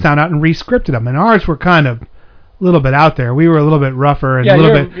all the sound out and re-scripted them. And ours were kind of a little bit out there. We were a little bit rougher and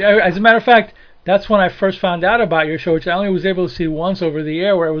as a matter of fact, that's when I first found out about your show, which I only was able to see once over the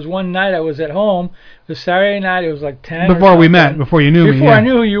air, where it was one night I was at home. It was Saturday night. It was 10 before we met, before you knew me. Before I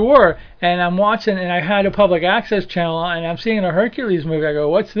knew who you were. And I'm watching, and I had a public access channel, and I'm seeing a Hercules movie. I go,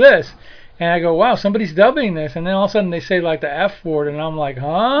 "What's this?" And I go, "Wow, somebody's dubbing this." And then all of a sudden they say the F word, and I'm like,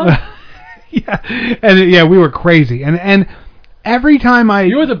 "Huh?" Yeah. And we were crazy. And every time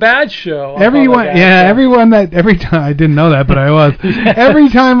You were the bad show. Everyone I didn't know that, but I was. Every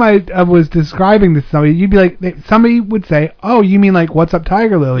time I was describing this to somebody, you'd be like, somebody would say, "Oh, you mean like What's Up,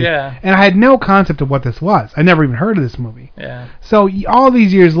 Tiger Lily?" Yeah. And I had no concept of what this was. I never even heard of this movie. Yeah. So all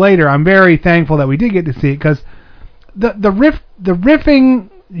these years later, I'm very thankful that we did get to see it, because the riffing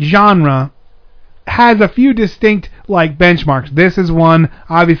genre has a few distinct like benchmarks. This is one.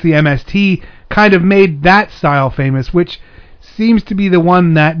 Obviously, MST kind of made that style famous, which seems to be the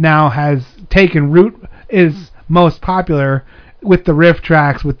one that now has taken root, is most popular with the riff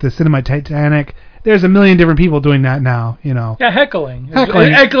tracks, with the Cinema Titanic. There's a million different people doing that now, you know. Yeah, heckling.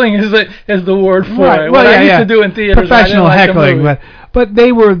 Heckling is the word for right. it. Well, I used to do in theaters. Professional I didn't like heckling, but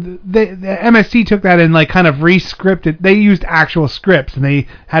the MST took that and like kind of re-scripted. They used actual scripts and they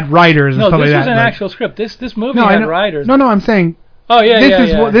had writers and stuff like that. No, this was an actual script. This movie had writers. No, I'm saying. Oh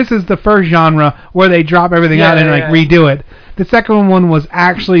yeah, This is the first genre where they drop everything out and like redo it. The second one was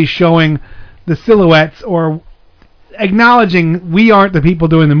actually showing the silhouettes or acknowledging we aren't the people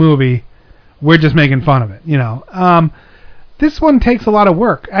doing the movie. We're just making fun of it, you know. This one takes a lot of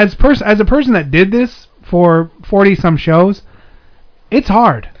work. As a person that did this for 40-some shows, it's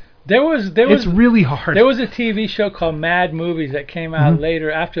hard. It's really hard. There was a TV show called Mad Movies that came out later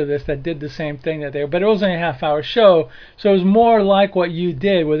after this that did the same thing but it was only a half-hour show, so it was more like what you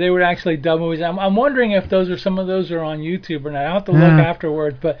did, where they would actually dub movies. I'm wondering if some of those are on YouTube or not. I'll have to look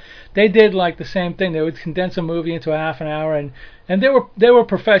afterwards, but they did like the same thing. They would condense a movie into a half an hour, and they were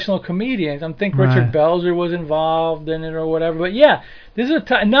professional comedians. I think Richard Belzer was involved in it or whatever. But yeah, this is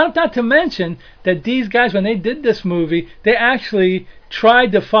not to mention that these guys, when they did this movie, they actually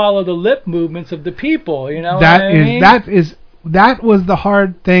tried to follow the lip movements of the people. You know, that was the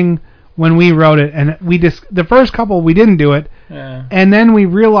hard thing when we wrote it, and the first couple we didn't do it, and then we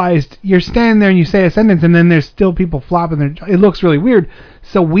realized you're standing there and you say a sentence, and then there's still people flopping it looks really weird.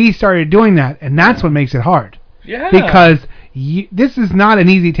 So we started doing that, and that's what makes it hard. Yeah. Because this is not an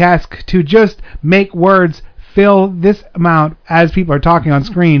easy task to just make words fill this amount as people are talking on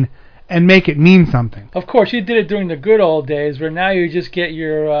screen and make it mean something. Of course, you did it during the good old days, where now you just get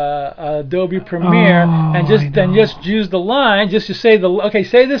your Adobe Premiere and just use the line, just to say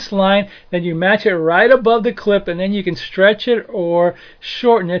say this line, then you match it right above the clip, and then you can stretch it or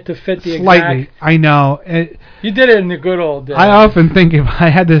shorten it to fit the slightly. Exact. I know. You did it in the good old days. I often think if I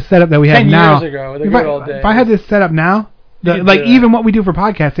had this setup that we have now, 10 years ago, the good old days. If I had this set up now, even what we do for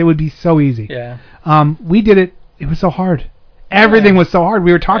podcasts, it would be so easy. Yeah. We did it. It was so hard. Everything was so hard.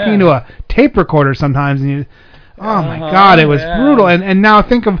 We were talking into a tape recorder sometimes, and oh my God, it was brutal. And now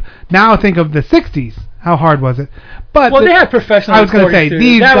think of the '60s. How hard was it? But they had professional. I was going to say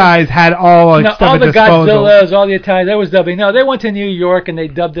these guys had all stuff all at the disposal. Godzillas, all the Italians. That was dubbing. No, they went to New York and they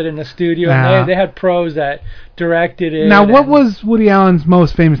dubbed it in the studio. And they had pros that directed it. Now, what was Woody Allen's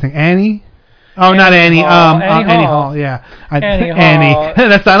most famous thing? Annie? Oh, not Annie. Annie Hall. Yeah. Annie Hall. Annie.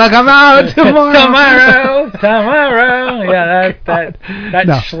 The sun will come out tomorrow. tomorrow. Yeah, that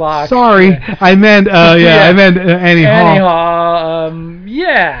schlock. Sorry, yeah. I meant I meant Annie Hall. Annie Hall.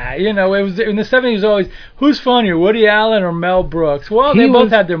 Yeah, it was in the '70s. It was always who's funnier, Woody Allen or Mel Brooks. Well, they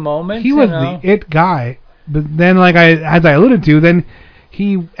both had their moments. He was the it guy, but then as I alluded to, then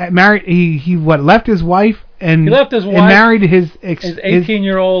he married. He left his wife. And he left his wife and married his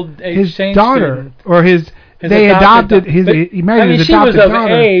 18-year-old his daughter student. Or they adopted his. He married his adopted daughter. She was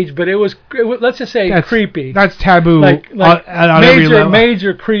of age, but it was let's just say creepy. That's taboo. Like on every level.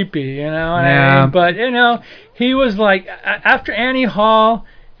 Major creepy. You know what I mean? But he was like after Annie Hall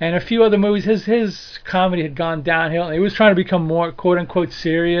and a few other movies, his comedy had gone downhill. He was trying to become more quote unquote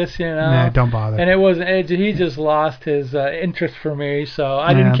serious, Nah, don't bother. And it wasn't. He just lost his interest for me, so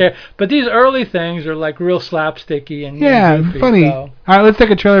I didn't care. But these early things are like real slapsticky and goofy, funny. So. All right, let's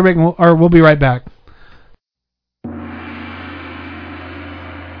take a trailer break, or we'll be right back.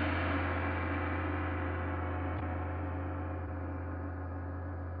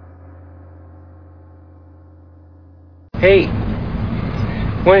 Hey.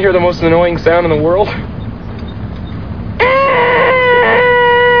 Want to hear the most annoying sound in the world?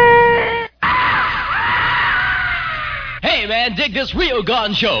 Hey man, dig this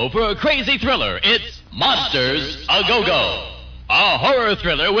Ryogon show for a crazy thriller. It's Monsters A Go-Go. A horror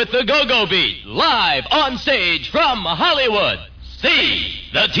thriller with the go-go beat. Live on stage from Hollywood. See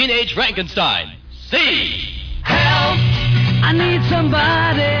the Teenage Frankenstein. See Help! I need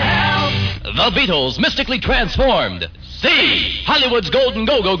somebody. Help! The Beatles mystically transformed. See Hollywood's golden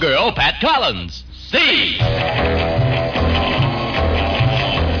go-go girl, Pat Collins. See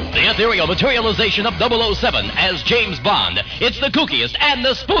the ethereal materialization of 007 as James Bond. It's the kookiest and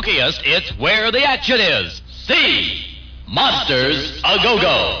the spookiest. It's where the action is. See Monsters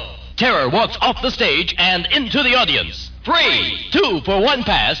A-Go-Go. Terror walks off the stage and into the audience. Free 2-for-1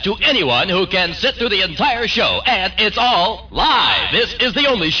 pass to anyone who can sit through the entire show, and it's all live. This is the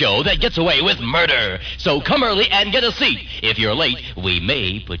only show that gets away with murder. So come early and get a seat. If you're late, we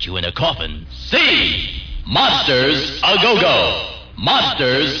may put you in a coffin. See Monsters A-Go-Go.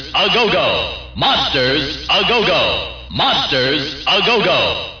 Monsters A-Go-Go. Monsters A-Go-Go. Monsters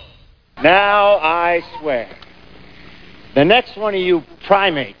A-Go-Go. Now I swear, the next one of you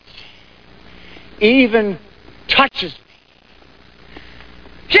primates even touches me.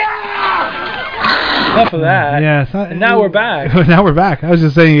 Enough of that. Yes. And now we're back. Now we're back. I was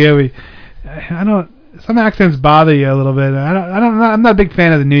just saying, I don't. Some accents bother you a little bit. I'm not a big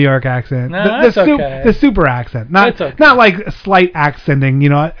fan of the New York accent. No, that's okay. The super accent, not like slight accenting. You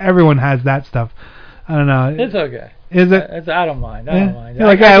know, everyone has that stuff. I don't know. It's okay. Is it? I don't mind. I don't mind. You're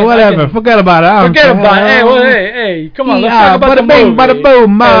like, whatever. Forget about it. Forget about it. Hey, come on. Let's talk about the movie. Bada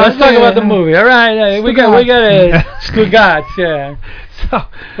boom, let's talk about the movie. All right. We got Stugats. Yeah. So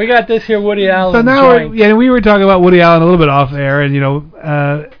we got this here Woody Allen. So now we were talking about Woody Allen a little bit off air, and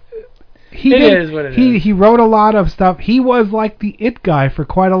he wrote a lot of stuff. He was like the it guy for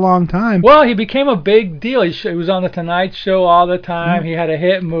quite a long time. Well, he became a big deal. He was on the Tonight Show all the time. Mm-hmm. He had a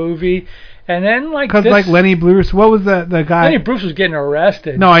hit movie. And then because like Lenny Bruce, what was the guy? Lenny Bruce was getting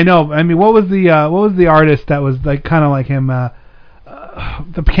arrested. No, I know. I mean, what was the artist that was like kind of like him? The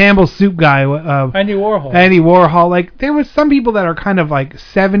Campbell Soup guy. Andy Warhol. Andy Warhol. Like there was some people that are kind of like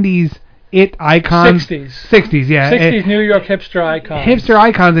 70s it icons. 60s, yeah. 60s New York hipster icons. Hipster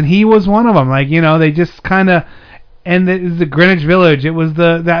icons, and he was one of them. Like they just kind of, and the Greenwich Village. It was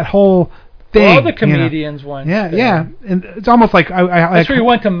that whole thing. All the comedians went. Yeah, and it's almost like that's where you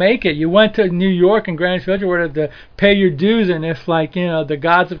went to make it. You went to New York and Greenwich Village where to pay your dues, and if the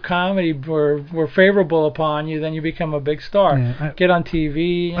gods of comedy were favorable upon you, then you become a big star. Yeah, get on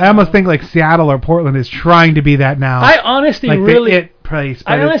TV. I almost think like Seattle or Portland is trying to be that now. I honestly really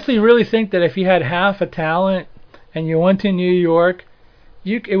think that if you had half a talent and you went to New York,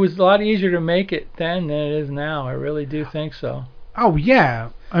 it was a lot easier to make it then than it is now. I really do think so. Oh yeah,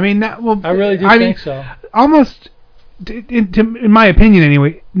 I mean I really do think so. Almost, in my opinion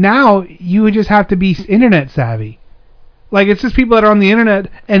anyway. Now you would just have to be internet savvy. Like it's just people that are on the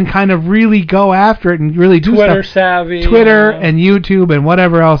internet and kind of really go after it and really do Twitter stuff. savvy, Twitter and YouTube and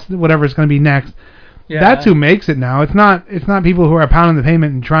whatever's going to be next. Yeah. That's who makes it now. It's not people who are pounding the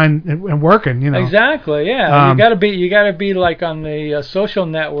pavement and trying and working. Exactly. Yeah. You gotta be like on the social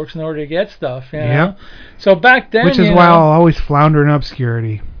networks in order to get stuff. Yeah. So back then, which is why I'll always flounder in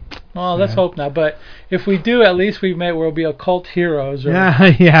obscurity. Well, let's hope not. But if we do, at least we'll be occult heroes.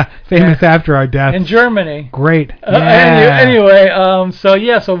 Famous after our death. In Germany. Great. Anyway,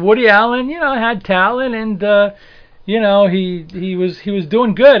 so Woody Allen, had talent and. He was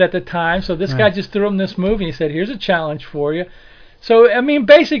doing good at the time, so this guy just threw him this movie and he said, here's a challenge for you. So, I mean,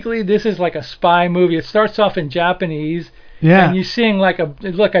 basically this is like a spy movie. It starts off in Japanese, and you're seeing like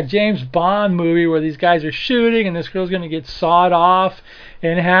a James Bond movie where these guys are shooting and this girl's going to get sawed off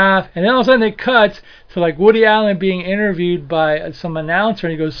in half, and then all of a sudden it cuts to like Woody Allen being interviewed by some announcer,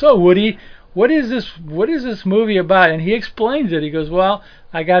 and he goes, so Woody, what is this movie about? And he explains it. He goes, well,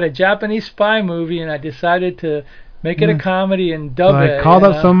 I got a Japanese spy movie and I decided to make it a comedy and dub it. I called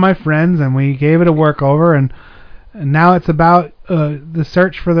up some of my friends and we gave it a workover, and now it's about the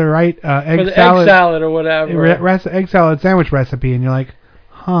search for the right egg salad or whatever. Egg salad sandwich recipe, and you're like,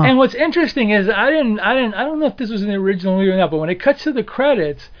 huh. And what's interesting is I don't know if this was in the original movie or not, but when it cuts to the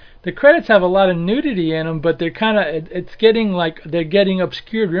credits have a lot of nudity in them, but they're kind of it's getting like they're getting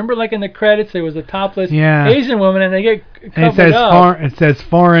obscured. Remember, like in the credits, there was a topless Asian woman, and they get covered up. It says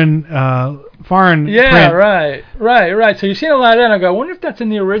foreign. Yeah, print. Right. So you're seeing a lot of that. And I go, I wonder if that's in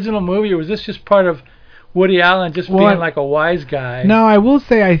the original movie, or was this just part of Woody Allen just being like a wise guy? No, I will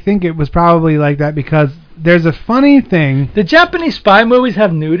say I think it was probably like that because there's a funny thing. The Japanese spy movies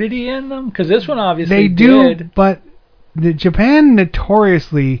have nudity in them? Because this one obviously they do, but the Japan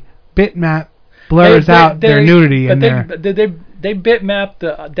notoriously bitmap blurs out their nudity in there. They bitmap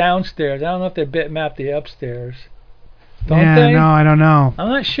the downstairs. I don't know if they bitmap the upstairs. Don't they? No, I don't know. I'm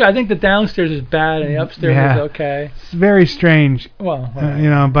not sure. I think the downstairs is bad and the upstairs is okay. It's very strange. Well,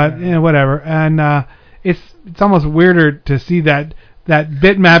 whatever. And it's almost weirder to see that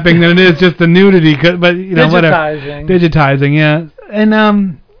bitmapping than it is just the nudity. But whatever. Digitizing, yeah.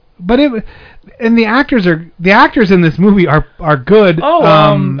 And but it. And the actors in this movie are good.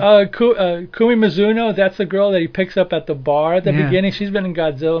 Kumi Mizuno, that's the girl that he picks up at the bar at the beginning. She's been in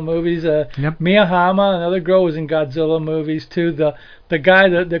Godzilla movies. Mia Hama, another girl, was in Godzilla movies too. The the guy,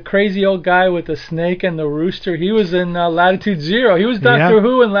 the crazy old guy with the snake and the rooster, he was in Latitude Zero. He was Doctor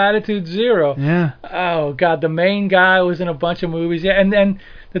Who in Latitude Zero. Yeah. Oh God, the main guy was in a bunch of movies. Yeah, and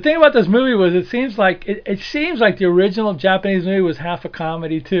the thing about this movie was it seems like the original Japanese movie was half a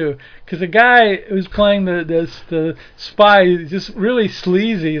comedy too, because the guy who's playing the spy is just really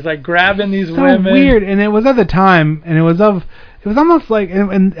sleazy. He's like grabbing these women. So weird, and it was at the time, and it was almost like,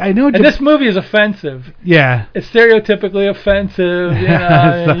 and I know. And this movie is offensive. Yeah. It's stereotypically offensive. You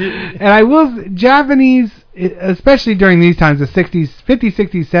know, and I will, Japanese, especially during these times, the 60s, 50s,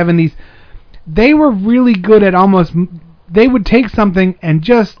 60s, 70s, they were really good at almost. They would take something and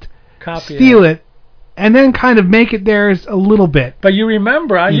just steal it, and then kind of make it theirs a little bit. But you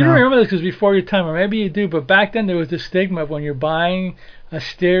remember, you don't remember this because before your time, or maybe you do, but back then there was this stigma of when you're buying a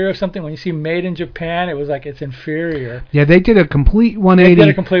stereo or something, when you see made in Japan, it was like it's inferior. Yeah, they did a complete 180. They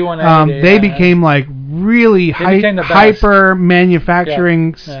did a complete 180. They became like really hyper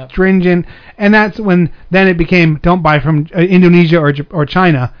manufacturing, stringent, and that's when then it became don't buy from Indonesia or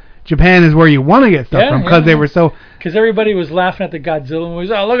China. Japan is where you want to get stuff from because they were so. Because everybody was laughing at the Godzilla movies.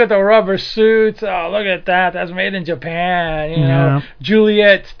 Oh, look at the rubber suits. Oh, look at that. That's made in Japan. You know,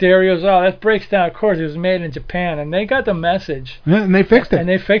 Juliet stereos. Oh, that breaks down. Of course, it was made in Japan, and they got the message. Yeah, and they fixed it. And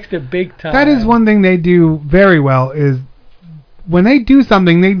they fixed it big time. That is one thing they do very well. Is when they do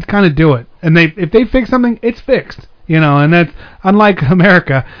something, they kind of do it, and if they fix something, it's fixed. You know, and that's unlike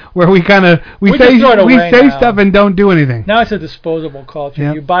America, where we say stuff and don't do anything. Now it's a disposable culture.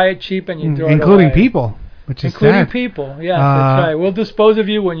 Yep. You buy it cheap and you throw it away. Including people, which is including sad. People. Yes, that's right. We'll dispose of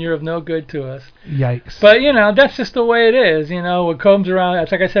you when you're of no good to us. Yikes. But you know, that's just the way it is. You know, what comes around.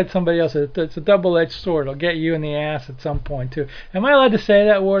 It's like I said, somebody else. It's a double-edged sword. It'll get you in the ass at some point too. Am I allowed to say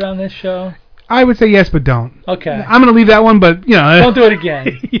that word on this show? I would say yes, but don't. Okay. I'm going to leave that one, but you know. Don't do it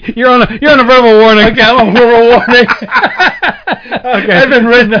again. You're on a verbal warning. Okay, I'm on a verbal warning. Okay. I've been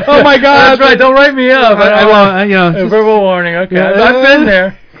written. Oh my God. That's right. Don't write me up. I won't. You know. A verbal warning. Okay. Yeah.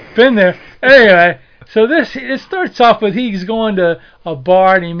 I've been there. Anyway, so it starts off with he's going to a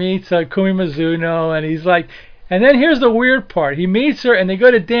bar and he meets Kumi Mizuno, and he's like, and then here's the weird part. He meets her and they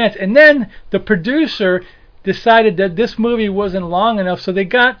go to dance, and then the producer decided that this movie wasn't long enough, so they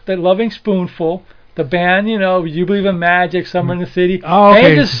got the Loving Spoonful, the band, you know, You Believe in Magic, Summer in the City, and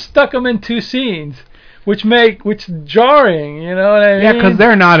they just stuck them in two scenes, which jarring, you know what I mean? Yeah, because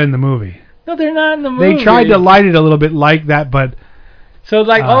they're not in the movie. No, they're not in the movie. They tried to light it a little bit like that, but... So,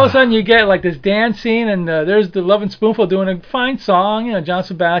 like, all of a sudden you get, like, this dance scene, and there's the Loving Spoonful doing a fine song, you know, John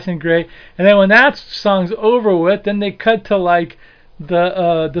Sebastian, great, and then when that song's over with, then they cut to, like,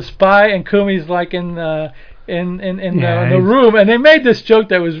 the spy and Kumi's, like, in the room, and they made this joke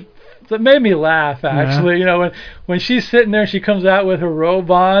that made me laugh actually. You know, when she's sitting there, she comes out with her robe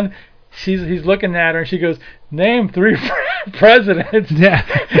on. He's looking at her, and she goes, "Name 3 presidents." Yeah,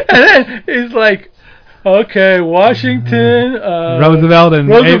 and then he's like, "Okay, Washington,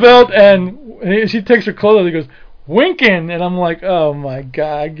 Roosevelt, and she takes her clothes off. He goes, Winking, and I'm like, oh my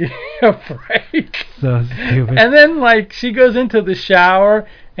God, give me a break. So stupid. And then like she goes into the shower,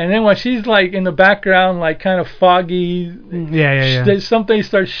 and then when she's like in the background, like kind of foggy, something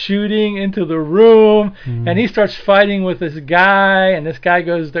starts shooting into the room, and he starts fighting with this guy, and this guy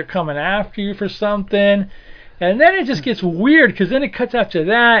goes, "They're coming after you for something," and then it just gets weird because then it cuts after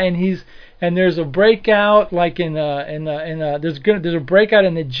that, and there's a breakout like there's a breakout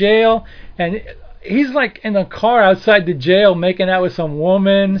in the jail, and he's like in a car outside the jail making out with some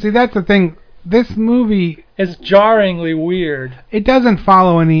woman. See, that's the thing. This movie is jarringly weird. It doesn't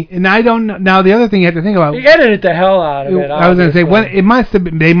follow any, and I don't know. Now, the other thing you have to think about. You edited the hell out of it. I was going to say,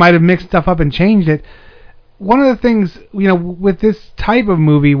 they might have mixed stuff up and changed it. One of the things, you know, with this type of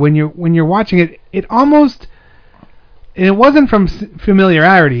movie, when you're watching it, it almost, and it wasn't from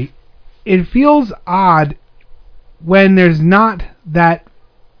familiarity, it feels odd when there's not that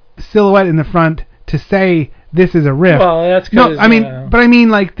silhouette in the front to say this is a riff. Well, that's but I mean,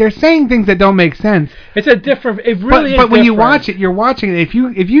 like they're saying things that don't make sense. It's a different. It really is. But when you watch it, you're watching it. If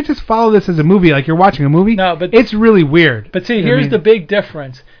you just follow this as a movie, like you're watching a movie, it's really weird. But see, here's the big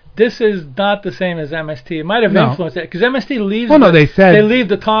difference. This is not the same as MST. It might have influenced it because MST leaves. Well, no, they leave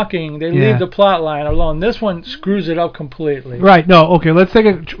the talking. They leave the plot line alone. This one screws it up completely. Right. No. Okay. Let's take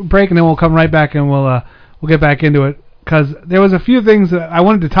a break and then we'll come right back and we'll get back into it. Because there was a few things that I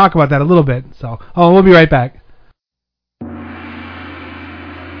wanted to talk about that a little bit. So, we'll be right back.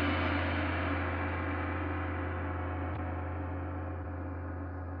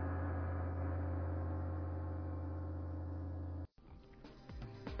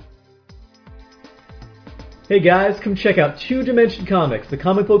 Hey guys, come check out Two Dimension Comics, the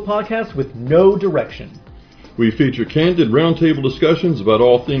comic book podcast with no direction. We feature candid roundtable discussions about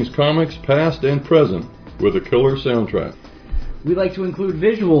all things comics, past and present, with a killer soundtrack. We like to include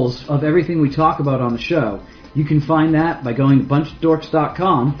visuals of everything we talk about on the show. You can find that by going to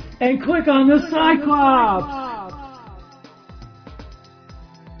bunchofdorks.com and click on the Cyclops!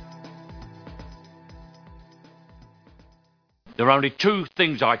 There are only two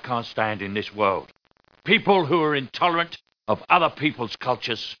things I can't stand in this world. People who are intolerant of other people's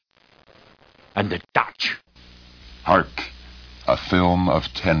cultures, and the Dutch. Hark, a film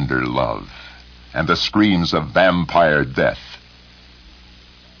of tender love, and the screams of vampire death.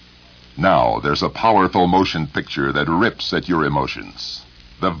 Now there's a powerful motion picture that rips at your emotions.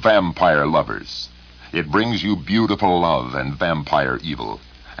 The Vampire Lovers. It brings you beautiful love and vampire evil,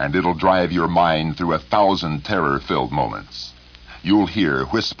 and it'll drive your mind through 1,000 terror-filled moments. You'll hear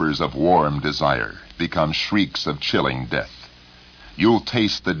whispers of warm desire become shrieks of chilling death. You'll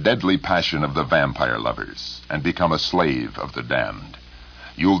taste the deadly passion of the vampire lovers and become a slave of the damned.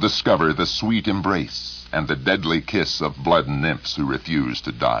 You'll discover the sweet embrace and the deadly kiss of blood nymphs who refuse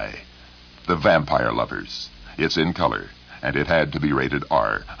to die. The Vampire Lovers. It's in color, and it had to be rated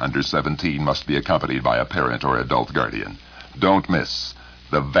R. Under 17 must be accompanied by a parent or adult guardian. Don't miss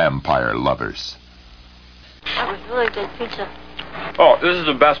The Vampire Lovers. That was really good pizza. Oh, this is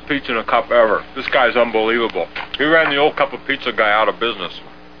the best pizza in a cup ever. This guy's unbelievable. He ran the old cup of pizza guy out of business.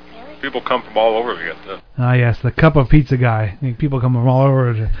 People come from all over to get this. Ah, yes, the cup of pizza guy. I mean, people come from all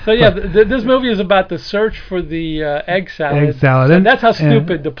over. So yeah, this movie is about the search for the egg salad. Egg salad, and that's how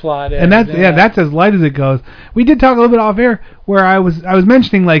stupid the plot is. And that's as light as it goes. We did talk a little bit off air where I was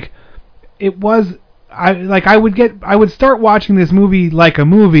mentioning like it was I would start watching this movie like a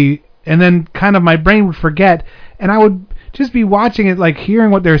movie, and then kind of my brain would forget, and I would just be watching it, like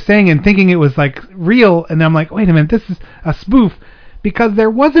hearing what they're saying and thinking it was like real, and I'm like, wait a minute, this is a spoof, because there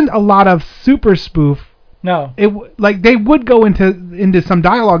wasn't a lot of super spoof. No. Like they would go into some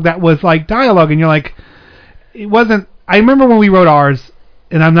dialogue that was like dialogue, and you're like, it wasn't. I remember when we wrote ours,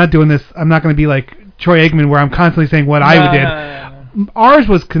 and I'm not doing this. I'm not going to be like Troy Aikman where I'm constantly saying what I did. No. Ours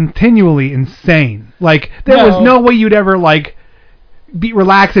was continually insane. Like there was no way you'd ever like be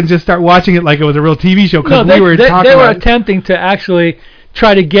relaxed and just start watching it like it was a real TV show, because they were attempting to actually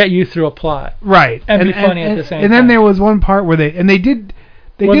try to get you through a plot, right, and be funny at the same time. And then there was one part where they did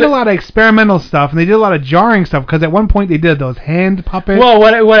a lot of experimental stuff, and they did a lot of jarring stuff, because at one point they did those hand puppets. Well,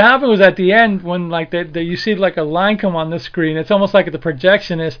 what happened was at the end when like you see like a line come on the screen, it's almost like the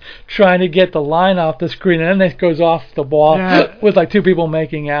projectionist trying to get the line off the screen, and then it goes off the ball with like two people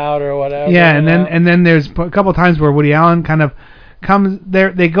making out or whatever. Yeah, and then there's a couple times where Woody Allen kind of comes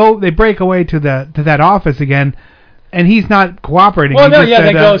there. They break away to that office again, and he's not cooperating. Well, no, yeah,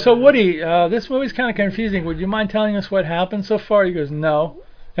 they go, so Woody, this movie's kind of confusing. Would you mind telling us what happened so far? He goes, no.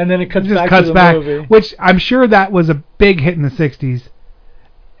 And then it cuts back to the movie. Which I'm sure that was a big hit in the 60s.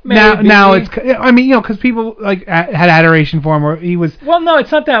 Maybe. Now it's, I mean, because people like had adoration for him, or he was. Well, no,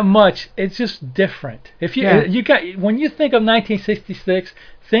 it's not that much. It's just different. If when you think of 1966,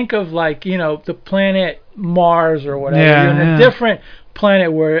 think of like, the planet Mars or whatever. Yeah, You're in a different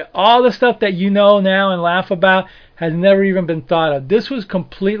planet where all the stuff that you know now and laugh about has never even been thought of. This was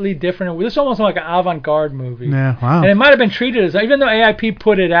completely different. This is almost like an avant-garde movie. Yeah, wow. And it might have been treated as, even though AIP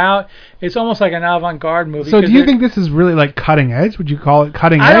put it out, it's almost like an avant-garde movie. So do you think this is really like cutting edge? Would you call it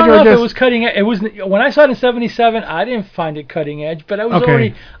cutting edge? I don't know if it was cutting edge. It was, when I saw it in '77, I didn't find it cutting edge, but I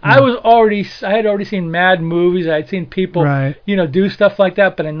had already seen mad movies. I had seen people, do stuff like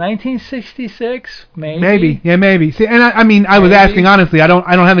that. But in 1966, maybe. Maybe. See, and I was asking honestly. I don't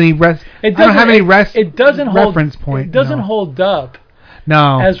have any reference point. It doesn't hold up.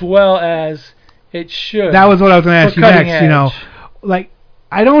 No. As well as it should. That was what I was going to ask you next. Edge. Like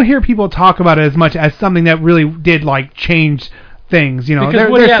I don't hear people talk about it as much as something that really did like change things.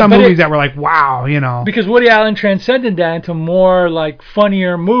 There's some movies that were like, wow. Because Woody Allen transcended that into more like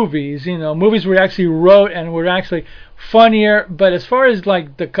funnier movies. Movies where he actually wrote and were actually funnier. But as far as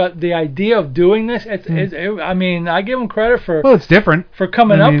like the idea of doing this, I mean, I give him credit for. Well, it's different for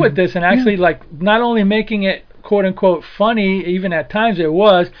coming up with this and actually like not only making it quote unquote funny, even at times it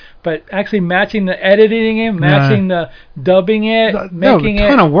was, but actually matching the editing it, matching the dubbing it, making it. A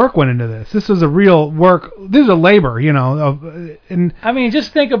ton of work went into this. This was a real work. This is a labor, and I mean,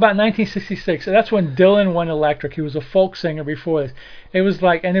 just think about 1966. That's when Dylan went electric. He was a folk singer before this. It was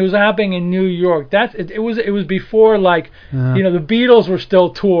like, and it was happening in New York. It was before like, the Beatles were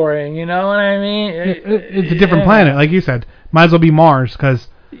still touring. You know what I mean? It's a different planet, like you said. Might as well be Mars, because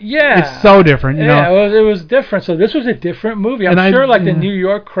It's so different, you know. Yeah, it was different. So this was a different movie. I'm sure the New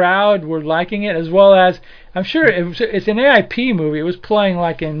York crowd were liking it, as well as I'm sure it's an AIP movie. It was playing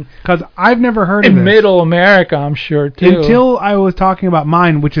like in because I've never heard of in this. Middle America, I'm sure too. Until I was talking about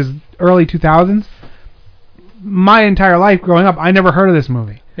mine, which is early 2000s. My entire life growing up, I never heard of this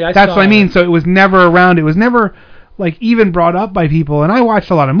movie. Yeah, that's what I mean. So it was never around. It was never like even brought up by people. And I watched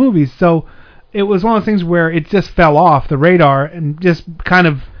a lot of movies, so it was one of those things where it just fell off the radar and just kind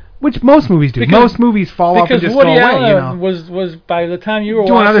of, which most movies do. Most movies fall off and just Woody go away. Allen was by the time you were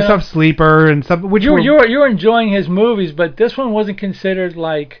doing watching other stuff, Sleeper and stuff. Which you were enjoying his movies, but this one wasn't considered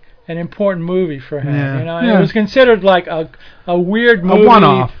like an important movie for him. Yeah. You know, and it was considered like a weird movie,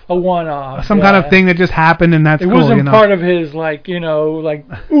 a one-off, some yeah. kind of thing that just happened, and that's it cool. wasn't you know? part of his like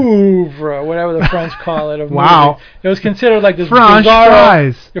oeuvre, whatever the French call it. Of wow, movie. It was considered like this French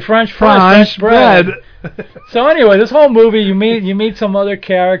fries, your French bread. So anyway, this whole movie, you meet some other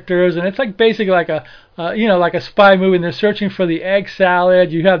characters, and it's like basically like a like a spy movie, and they're searching for the egg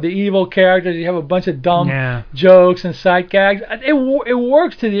salad. You have the evil characters, you have a bunch of dumb jokes and sight gags. It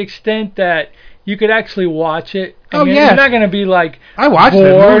works to the extent that you could actually watch it. You're not going to be like I watched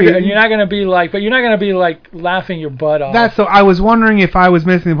bored, it, and you're not going to be like, but you're not going to be like laughing your butt off. That's so. I was wondering if I was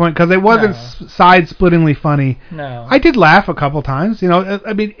missing the point because it wasn't side-splittingly funny. No, I did laugh a couple times. You know,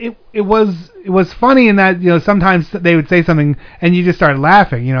 I mean, it was funny in that sometimes they would say something and you just started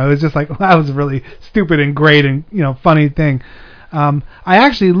laughing. You know, it was just like that was a really stupid and great and funny thing. I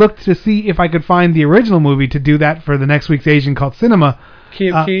actually looked to see if I could find the original movie to do that for the next week's Asian Cult Cinema. Key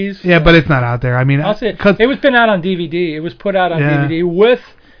of Keys. Yeah, but it's not out there. I mean, I'll say it was been out on DVD. It was put out on DVD with.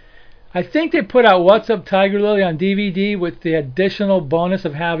 I think they put out What's Up Tiger Lily on DVD with the additional bonus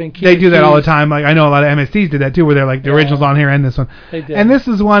of having Key They of do that Keys. all the time. Like I know a lot of MSCs did that too, where they're like the original's on here and this one. They did. And this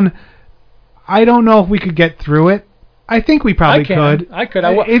is one. I don't know if we could get through it. I think we probably could. I could.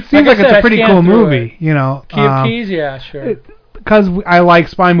 It seems like it's a pretty cool movie. You know, Key of Keys, yeah, sure. Because I like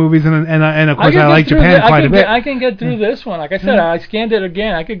spy movies and of course I like Japan quite a bit. I can get through this one. Like I said, I scanned it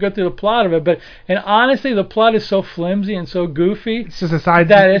again. I could go through the plot of it, and honestly, the plot is so flimsy and so goofy. It's just a side.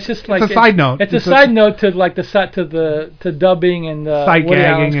 That it's just like it's a side note. It's a side note to like to dubbing and sight Woody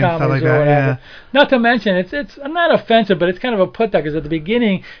gagging Allen's and stuff comedies like or that. whatever. Yeah. Not to mention, it's not offensive, but it's kind of a put that because at the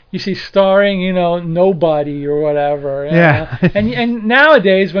beginning you see starring nobody or whatever. Yeah. and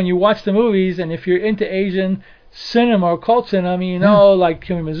nowadays when you watch the movies, and if you're into Asian cinema or cult cinema, like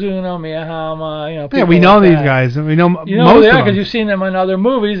Kimi Mizuno, Miyahama, yeah, we know these guys, and we know most of them because you've seen them in other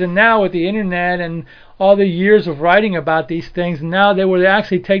movies, and now with the internet and all the years of writing about these things, now they would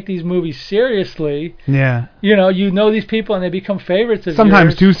actually take these movies seriously. Yeah. You know these people, and they become favorites of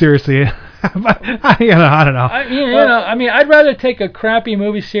sometimes yours. too seriously. I don't know. I mean, I'd rather take a crappy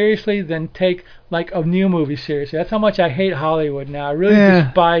movie seriously than take like a new movie seriously. That's how much I hate Hollywood now. I really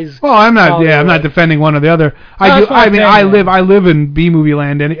despise. Well, I'm not. Hollywood. Yeah, I'm not defending one or the other. I live in B movie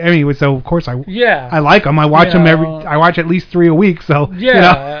land anyway, so of course I like them. I watch them I watch at least 3 a week. So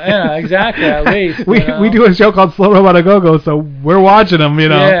yeah, exactly. At least we do a show called Slow Robot A Go-Go, so we're watching them.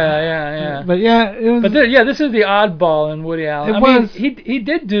 Yeah. But it was. This is the oddball in Woody Allen. I mean, he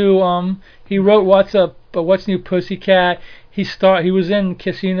did do. He wrote What's New Pussycat. He was in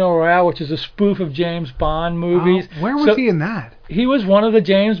Casino Royale, which is a spoof of James Bond movies. Where was he in that? He was one of the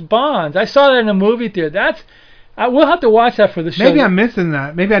James Bonds. I saw that in a movie theater. We'll have to watch that for the show. Maybe I'm missing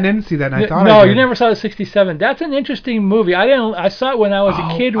that. Maybe I didn't see that. And I thought no, you never saw the '67. That's an interesting movie. I saw it when I was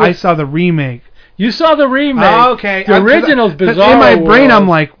a kid. I saw the remake. You saw the remake. Oh, okay. The original's bizarre. In my brain, I'm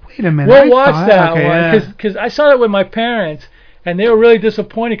like, wait a minute. We'll watch that one because I saw it with my parents. And they were really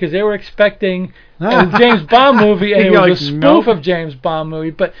disappointed because they were expecting a James Bond movie, and it was a spoof of James Bond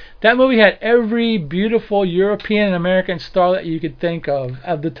movie. But that movie had every beautiful European and American star that you could think of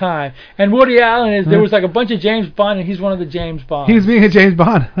at the time. And Woody Allen there was like a bunch of James Bond, and he's one of the James Bonds. He's being a James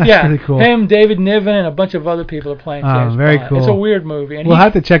Bond. That's really cool. Him, David Niven, and a bunch of other people are playing James very Bond. Cool. It's a weird movie. And we'll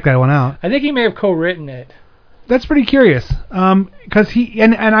have to check that one out. I think he may have co-written it. That's pretty curious. Because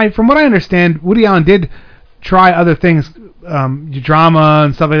from what I understand, Woody Allen did try other things. Drama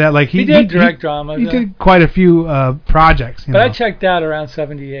and stuff like that. Like he did direct drama. He did quite a few projects. But I checked out around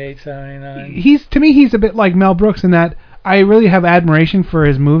 78, 79. He's a bit like Mel Brooks in that I really have admiration for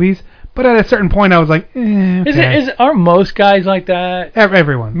his movies. But at a certain point, I was like, okay. Aren't most guys like that?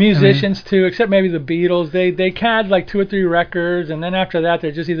 Everyone. Musicians, too, except maybe the Beatles. They had like 2 or 3 records, and then after that,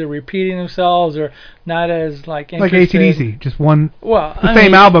 they're just either repeating themselves or not as like interested. Like AC/DC, just one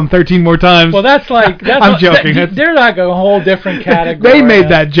same album 13 more times. Well, that's I'm joking. They're like a whole different category. They made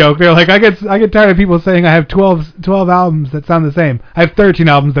that joke. They're like, I get tired of people saying I have 12 albums that sound the same. I have 13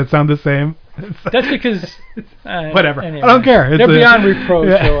 albums that sound the same. That's because whatever. Anyway, I don't care. They're beyond reproach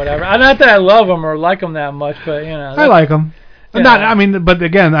or whatever. Not that I love them or like them that much, but I like them. Yeah. Not, I mean, but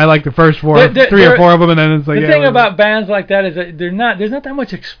again, I like the first three or four of them, and then it's like the thing about bands like that is that there's not that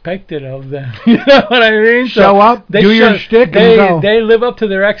much expected of them. You know what I mean? Show up, do your shtick, and go. They live up to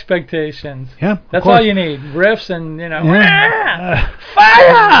their expectations. Yeah, that's all you need. Riffs and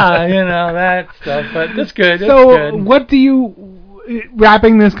fire, that stuff. But that's good. So, good. What do you?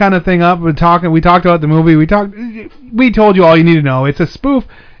 Wrapping this kind of thing up, we talked about the movie. We told you all you need to know. It's a spoof.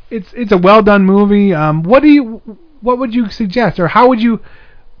 It's a well done movie. What would you suggest, or how would you,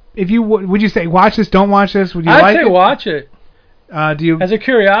 would you say watch this, don't watch this? Would you I'd say watch it. Do you as a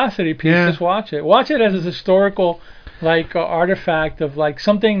curiosity piece? Just watch it. Watch it as a historical artifact of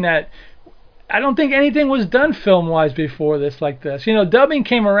something that I don't think anything was done film-wise before this like this. Dubbing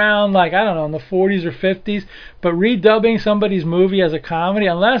came around I don't know in the 40s or 50s, but redubbing somebody's movie as a comedy,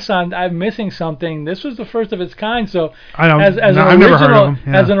 unless I'm missing something, this was the first of its kind. So I've never heard of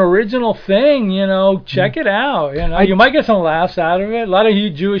them. As an original thing, check it out. You might get some laughs out of it. A lot of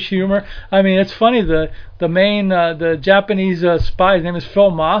Jewish humor. I mean, it's funny. The main the Japanese spy, his name is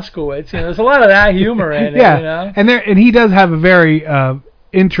Phil Moskowitz. There's a lot of that humor in it. And he does have a very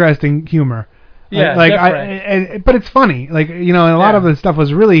interesting humor. Yeah, but it's funny. And a lot of the stuff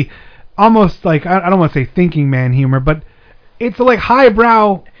was really almost I don't want to say thinking man humor, but it's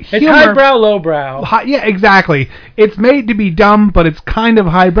highbrow humor. It's highbrow, lowbrow. Yeah, exactly. It's made to be dumb, but it's kind of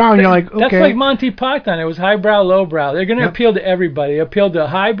highbrow, and you're like, okay. That's like Monty Python. It was highbrow, lowbrow. They're going to appeal to everybody. They appeal to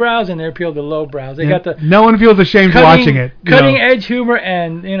highbrows and they appeal to lowbrows. They got the no one feels ashamed watching it. Cutting edge humor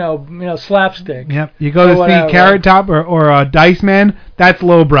and slapstick. Yep. You go to see Carrot Top or Dice Man. That's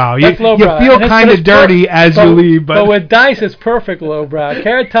lowbrow. You feel kind of dirty as you leave, but with Dice, it's perfect lowbrow.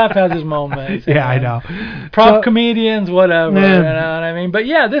 Carrot Top has his moments. Yeah, I know. Prop comedians, whatever. You know what I mean? But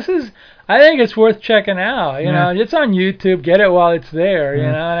yeah, I think it's worth checking out. It's on YouTube. Get it while it's there. You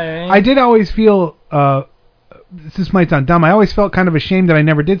know what I mean? I did always feel. This might sound dumb. I always felt kind of ashamed that I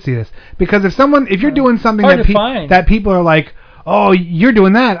never did see this, because if you're doing something that people are like, oh, you're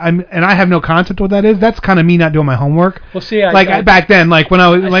doing that, and I have no concept of what that is. That's kind of me not doing my homework. Well, see, back then, when I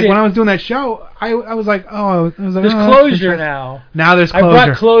was doing that show, I was like, there's closure now. Now there's closure. I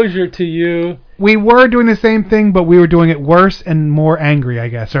brought closure to you. We were doing the same thing, but we were doing it worse and more angry, I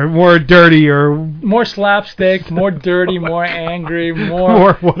guess, or more dirty, or more slapstick, more dirty, more angry,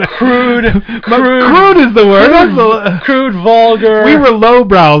 more crude. Crude is the word. Crude, vulgar. We were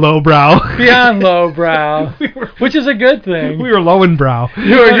lowbrow. Beyond lowbrow, which is a good thing. We were low and brow.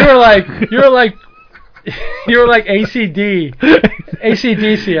 You were like ACDC, I should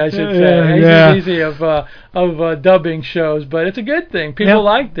say. ACDC of dubbing shows, but it's a good thing. People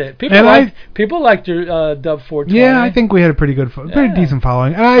liked it. People liked your Dub 420. Yeah, I think we had a pretty decent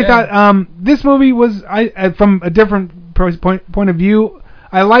following. And I thought this movie was from a different point of view.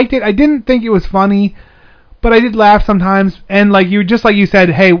 I liked it. I didn't think it was funny, but I did laugh sometimes. And like you said,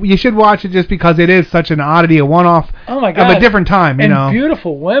 hey, you should watch it just because it is such an oddity, a one-off of a different time. And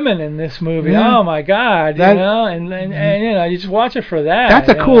beautiful women in this movie. Yeah. Oh my God, and you just watch it for that. That's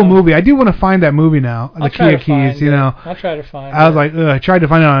a cool movie. I do want to find that movie now. The Key of Keys, I'll try to find it. I was like, I tried to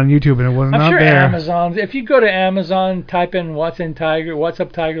find it on YouTube and it was not there. Amazon. If you go to Amazon, type in What's Up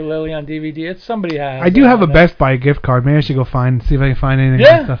Tiger Lily on DVD, somebody has. I do have a Best Buy gift card. Maybe I should go see if I can find anything.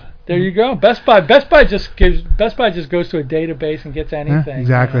 Yeah. Stuff. There you go. Best Buy just goes to a database and gets anything.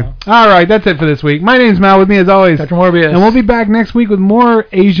 Exactly. All right, that's it for this week. My name's Mal. With me as always, Dr. Morbius. And we'll be back next week with more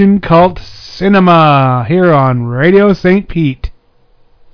Asian cult cinema here on Radio St. Pete.